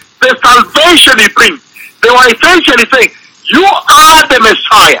bespoke the salvation he brings. They were essentially saying, you are the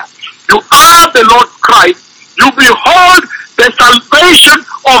Messiah. You are the Lord Christ. You behold the salvation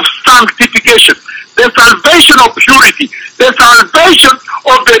of sanctification, the salvation of purity, the salvation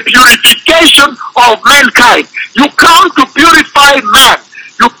of the purification of mankind. You come to purify man.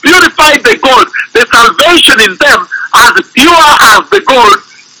 You purify the gold. The salvation in them, as pure as the gold,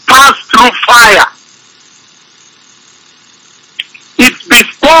 passed through fire. It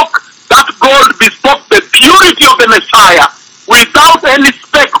bespoke, that gold bespoke the purity of the Messiah without any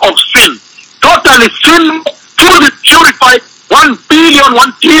speck of sin. Totally sin, fully purified, 1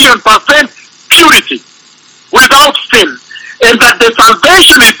 trillion% purity without sin. And that the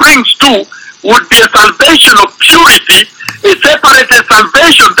salvation it brings too would be a salvation of purity, a separated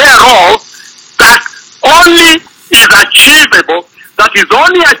salvation thereof that only is achievable,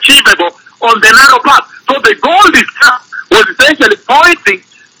 on the narrow path. So the gold itself was essentially pointing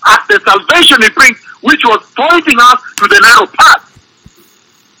at the salvation it brings, which was pointing us to the narrow path.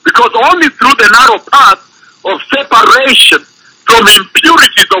 Because only through the narrow path of separation from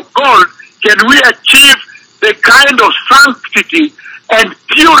impurities of gold can we achieve the kind of sanctity and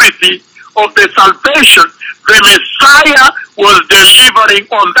purity of the salvation the Messiah was delivering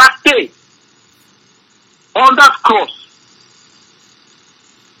on that day, on that cross.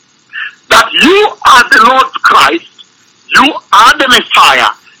 That you are the Lord Christ, you are the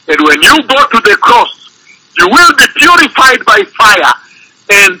Messiah, and when you go to the cross, you will be purified by fire,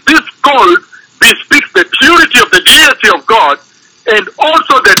 and this gold bespeaks the purity of the deity of God, and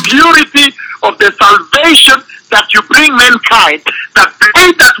also the purity of the salvation that you bring mankind, that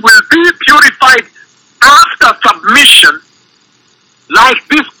they that will be purified after submission, like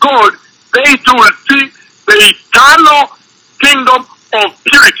this gold, they too will see the eternal kingdom of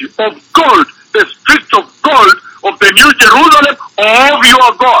purity, of gold, the streets of gold of the New Jerusalem of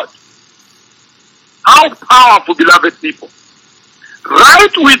your God. How powerful, beloved people.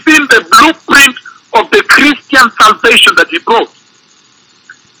 Right within the blueprint of the Christian salvation that he brought,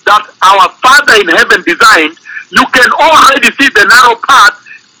 that our Father in heaven designed, you can already see the narrow path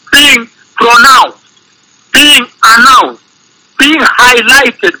being pronounced, being announced, being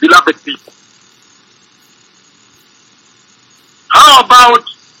highlighted, beloved people. How about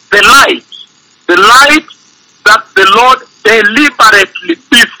the light? The light that the Lord deliberately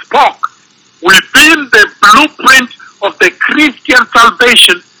bespoke within the blueprint of the Christian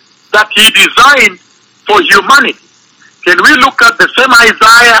salvation that he designed for humanity. Can we look at the same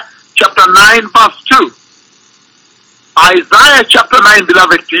Isaiah chapter 9 verse 2? Isaiah chapter 9,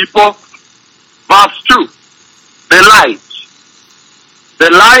 beloved people, verse 2. The light. The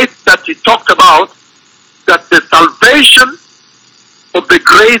light that he talked about, that the salvation of the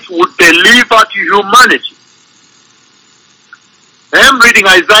grace would deliver to humanity. I am reading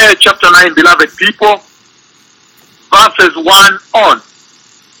Isaiah chapter 9, beloved people, verses 1 on.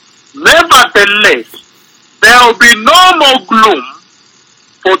 Nevertheless, there will be no more gloom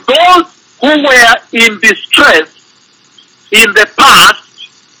for those who were in distress in the past.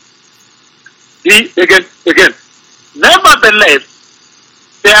 Again. Nevertheless,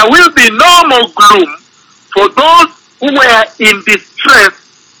 there will be no more gloom for those who were in distress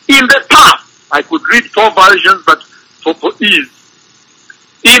in the past. I could read 4 versions, but for ease.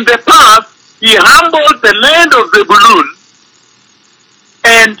 In the past, he humbled the land of Zebulun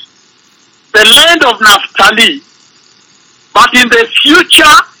and the land of Naphtali. But in the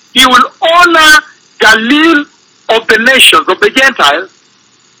future, he will honor Galilee of the nations, of the Gentiles,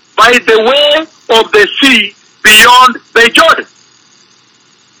 by the way of the sea beyond the Jordan.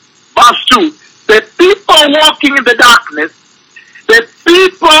 Verse 2. The people walking in the darkness,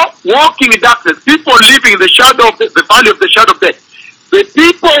 people living in the shadow of the valley of the shadow of death, the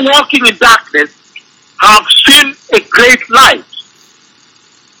people walking in darkness have seen a great light.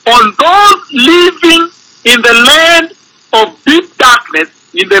 On those living in the land of deep darkness,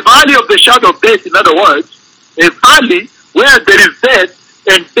 in the valley of the shadow of death, in other words, a valley where there is death,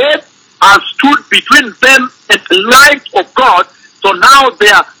 and death has stood between them and the light of God. So now they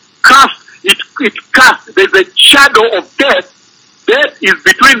are cast. It casts. There's a shadow of death. Death is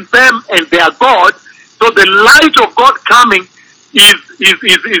between them and their God. So the light of God coming is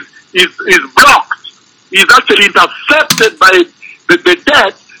blocked. Is actually intercepted by the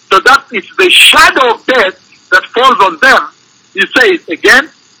death. So that it's the shadow of death that falls on them. He says again,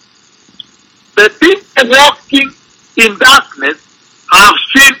 the people walking in darkness have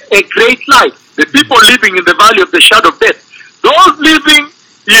seen a great light. The people living in the valley of the shadow of death. Those living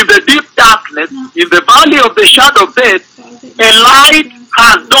in the deep darkness, in the valley of the shadow of death, a light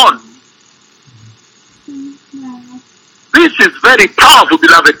has dawned. This is very powerful,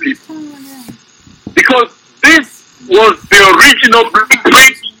 beloved people. Because this was the original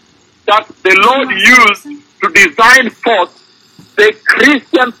blueprint that the Lord used to design forth the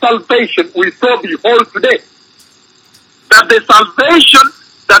Christian salvation we so behold today. That the salvation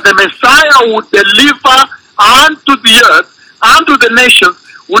that the Messiah would deliver unto the earth, unto the nations,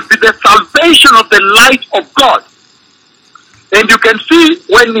 would be the salvation of the light of God. And you can see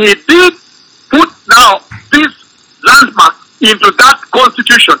when he did put now this landmark into that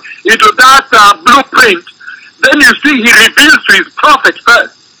constitution, into that blueprint, then you see he reveals to his prophet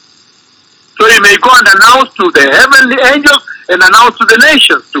first. So he may go and announce to the heavenly angels and announce to the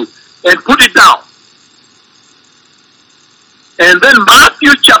nations too, and put it down. And then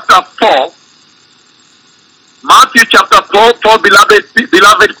Matthew chapter 4, beloved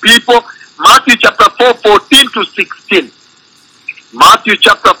people, Matthew chapter 4, 14 to 16. Matthew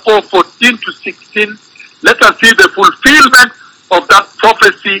chapter 4, 14 to 16. Let us see the fulfillment of that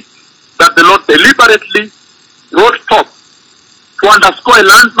prophecy that the Lord deliberately wrote forth to underscore a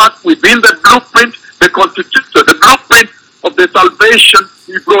landmark within the blueprint, the constitution, the blueprint of the salvation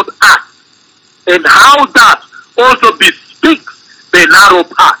he brought us. And how that also bespeaks the narrow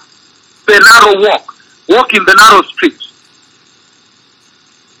path, the narrow walk in the narrow street.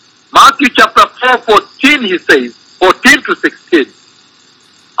 Matthew chapter 4, 14, he says, 14 to 16.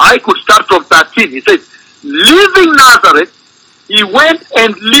 I could start from 13. He says, leaving Nazareth, he went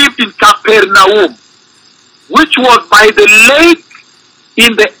and lived in Capernaum, which was by the lake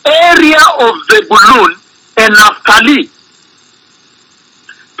in the area of Zebulun and Naphtali,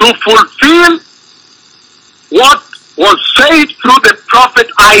 to fulfill what was said through the prophet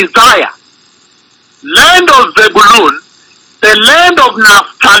Isaiah. Land of Zebulun, the land of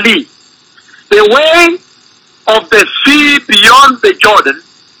Naphtali, the way of the sea beyond the Jordan,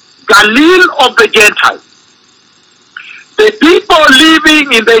 Galilee of the Gentiles. The people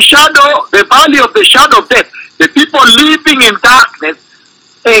living in the shadow, the valley of the shadow of death, the people living in darkness,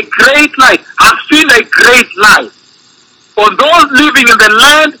 a great light, have seen a great light. On those living in the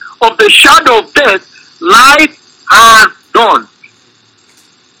land of the shadow of death, light has dawned.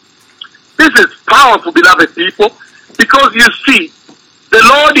 This is powerful, beloved people, because you see, the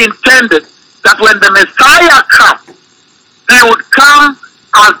Lord intended that when the Messiah comes, he would come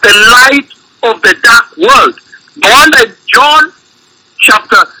as the light of the dark world. No wonder John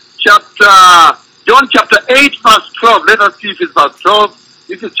chapter 8 verse 12. Let us see if it's verse 12.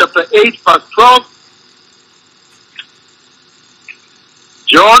 This is chapter 8 verse 12.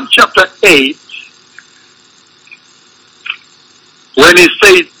 John chapter 8, when he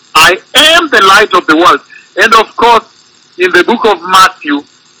says, I am the light of the world. And of course, in the book of Matthew,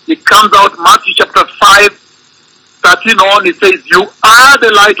 it comes out, Matthew chapter 5, 13 on, he says, you are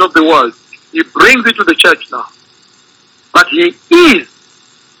the light of the world. He brings it to the church now. But he is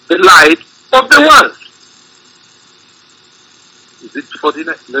the light of the world. Is it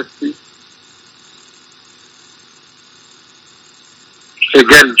 49? Let's see.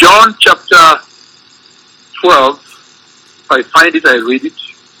 Again, John chapter 12. If I find it, I read it.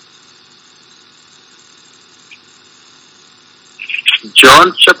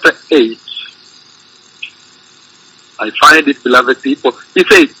 John chapter 8. I find it, beloved people. He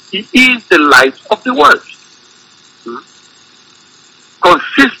says, he is the light of the world.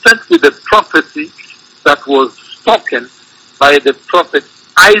 Consistent with the prophecy that was spoken by the prophet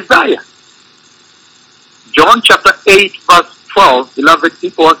Isaiah. John chapter 8 verse 12, beloved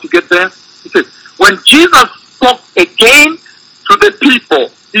people, once you get there, he says, when Jesus spoke again to the people,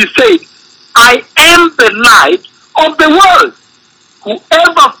 he said, I am the light of the world.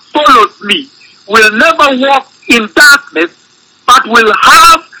 Whoever follows me will never walk in darkness, but will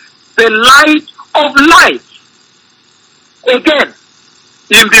have the light of life. Again,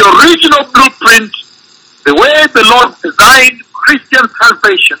 in the original blueprint, the way the Lord designed Christian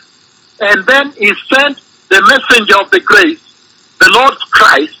salvation, and then he sent the messenger of the grace, the Lord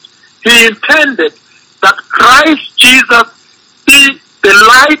Christ, he intended that Christ Jesus be the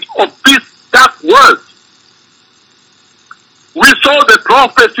light of this dark world. We saw the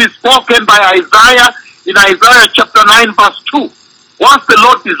prophecy spoken by Isaiah in Isaiah chapter 9 verse 2. Once the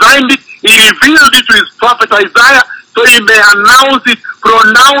Lord designed it, He revealed it to His prophet Isaiah so He may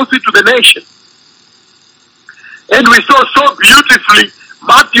pronounce it to the nation. And we saw so beautifully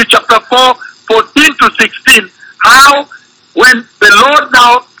Matthew chapter 4, 14 to 16, how when the Lord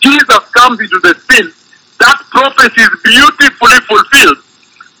now, Jesus comes into the scene, that prophecy is beautifully fulfilled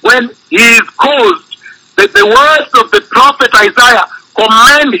when He is caused that the words of the prophet Isaiah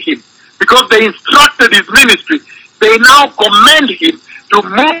commend Him because they instructed His ministry. They now commend Him to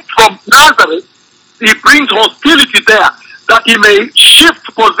move from Nazareth. He brings hostility there that He may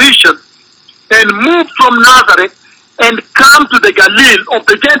shift position and move from Nazareth and come to the Galilee of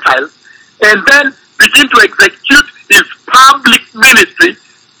the Gentiles and then begin to execute His public ministry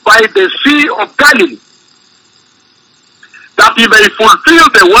by the Sea of Galilee, that He may fulfill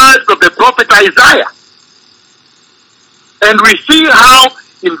the words of the prophet Isaiah. And we see how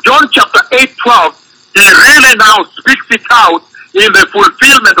in John chapter 8:12, He really now speaks it out in the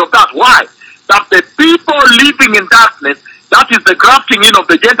fulfillment of that. Why? That the people living in darkness, that is the grafting in of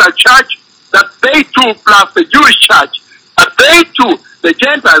the Gentile church, that they too, plus the Jewish church, that they too, the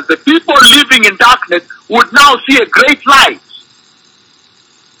Gentiles, the people living in darkness, would now see a great light.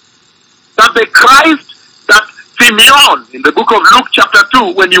 That the Christ, that Simeon, in the book of Luke chapter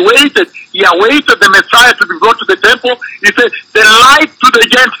 2, when he awaited the Messiah to be brought to the temple, he said, the light to the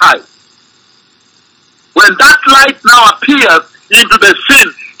Gentiles. When that light now appears into the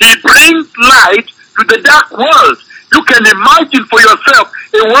scene, He brings light to the dark world. You can imagine for yourself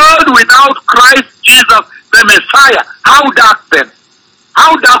a world without Christ Jesus, the Messiah. How dark then?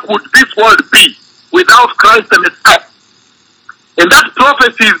 How dark would this world be without Christ the Messiah? And that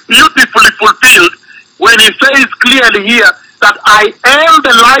prophecy is beautifully fulfilled when He says clearly here that I am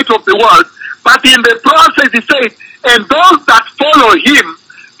the light of the world. But in the process He says, and those that follow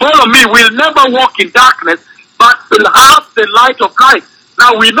me will never walk in darkness, but will have the light of life.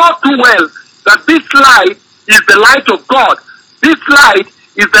 Now we know too well that this light is the light of God. This light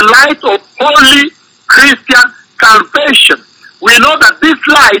is the light of holy Christian salvation. We know that this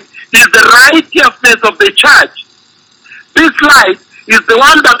light is the righteousness of the church. This light is the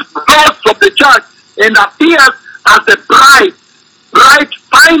one that goes from the church and appears as a bright,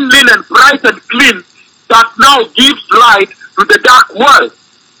 fine linen, bright and clean, that now gives light to the dark world.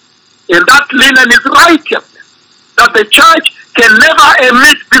 And that linen is righteousness. That the church can never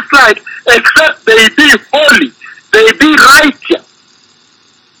emit this light except they be holy, they be righteous.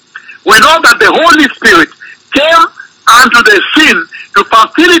 We know that the Holy Spirit came unto the scene to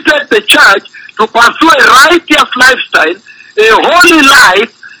facilitate the church to pursue a righteous lifestyle, a holy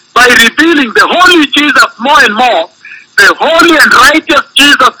life, by revealing the holy Jesus more and more, the holy and righteous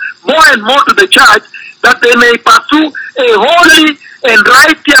Jesus more and more to the church, that they may pursue a holy and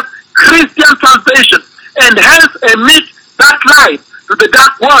righteous Christian salvation, and hence emit that light to the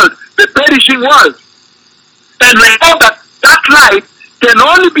dark world, the perishing world. And we know that that light can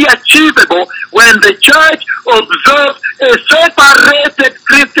only be achievable when the church observes a separated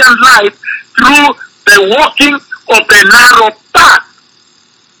Christian life through the walking of the narrow path.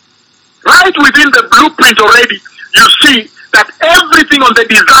 Right within the blueprint already, you see that everything on the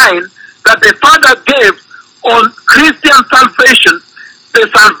design that the Father gave on Christian salvation, the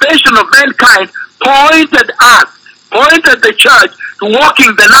salvation of mankind, pointed the church to walking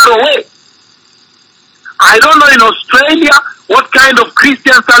the narrow way. I don't know in Australia what kind of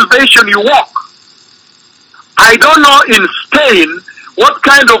Christian salvation you walk. I don't know in Spain what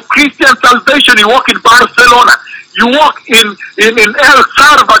kind of Christian salvation you walk in Barcelona. You walk in El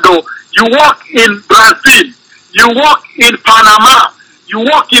Salvador. You walk in Brazil. You walk in Panama. You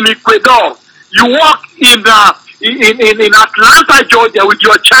walk in Ecuador. You walk in Atlanta, Georgia, with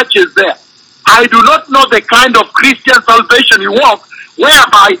your churches there. I do not know the kind of Christian salvation you walk,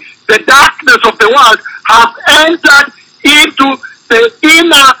 whereby the darkness of the world has entered into the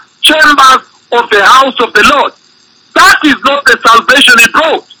inner chambers of the house of the Lord. That is not the salvation He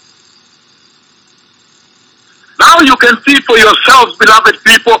brought. Now you can see for yourselves, beloved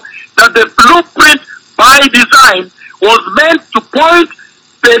people, that the blueprint by design was meant to point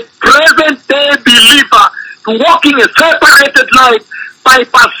the present-day believer to walking a separated life by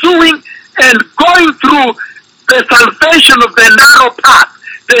pursuing and going through the salvation of the narrow path,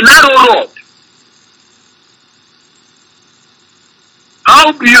 the narrow road.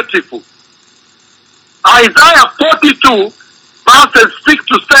 How beautiful. Isaiah 42, verses 6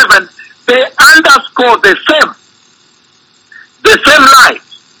 to 7, they underscore the same light.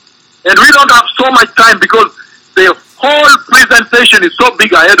 And we don't have so much time because the whole presentation is so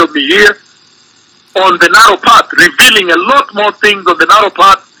big ahead of me here on the narrow path, revealing a lot more things on the narrow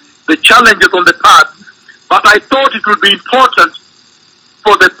path, the challenges on the path. But I thought it would be important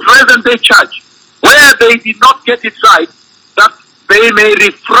for the present day church, where they did not get it right, that they may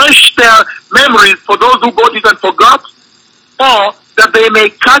refresh their memories for those who got it and forgot, or that they may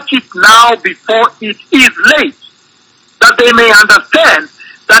catch it now before it is late, that they may understand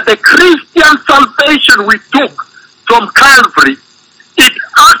that the Christian salvation we took from Calvary, it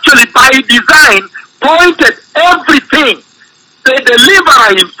actually by design pointed everything, the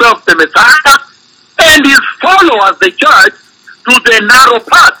deliverer himself, the Messiah, and his followers, the church, to the narrow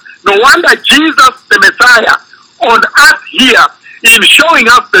path. No wonder Jesus, the Messiah, on earth here, in showing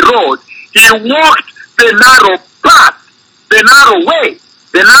us the road, he walked the narrow path, the narrow way,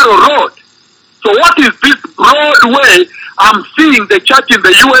 the narrow road. So what is this broad way? I'm seeing the church in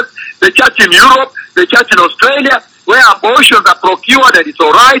the US, the church in Europe, the church in Australia, where abortions are procured and it's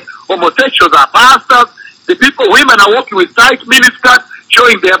alright, homosexuals are pastors, the people, women are walking with tight miniskirts,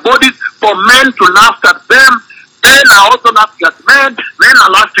 showing their bodies for men to lust at them. Men are also lusting at men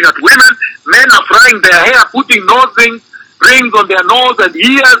are lusting at women, men are frying their hair, putting rings on their nose and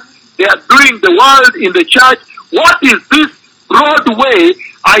ears. They are doing the world in the church. What is this broad way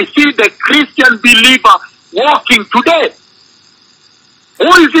I see the Christian believer walking today?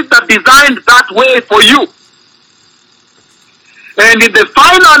 Who is it that designed that way for you? And in the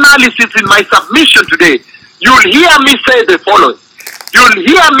final analysis in my submission today, you'll hear me say the following. You'll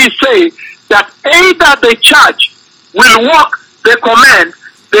hear me say that either the church will walk the command,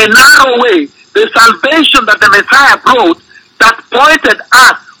 the narrow way, the salvation that the Messiah brought, that pointed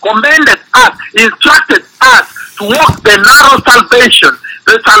us, commanded us, instructed us to walk the narrow salvation,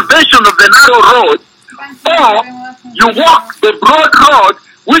 the salvation of the narrow road, or you walk the broad road,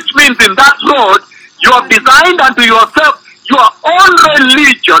 which means in that road you have designed unto yourself your own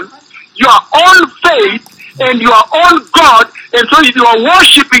religion, your own faith, and your own God, and so you are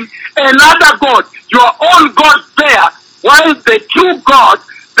worshipping another God, your own God there, while the true God,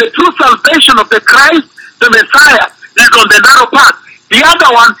 the true salvation of the Christ, the Messiah, is on the narrow path. The other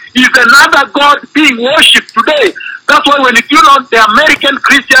one is another God being worshipped today. That's why when you tune on the American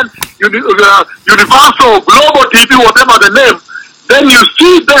Christian Universal, Global TV, whatever the name, then you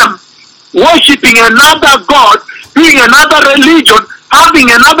see them worshipping another God, doing another religion,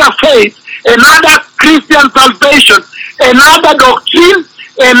 having another faith, another Christian salvation, another doctrine,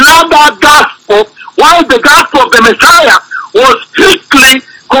 another gospel, while the gospel of the Messiah was strictly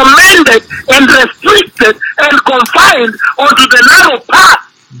commanded and restricted and confined onto the narrow path.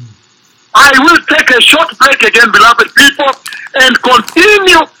 I will take a short break again, beloved people, and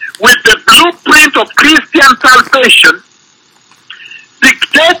continue with the blueprint of Christian salvation,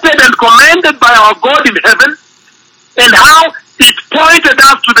 dictated and commanded by our God in heaven, and how it pointed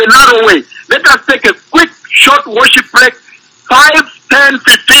us to the narrow way. Let us take a quick, short worship break, 5, 10,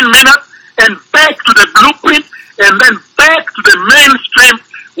 15 minutes, and back to the blueprint, and then back to the mainstream,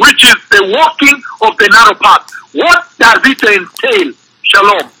 which is the walking of the narrow path. What does it entail?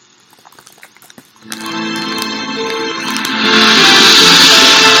 Shalom.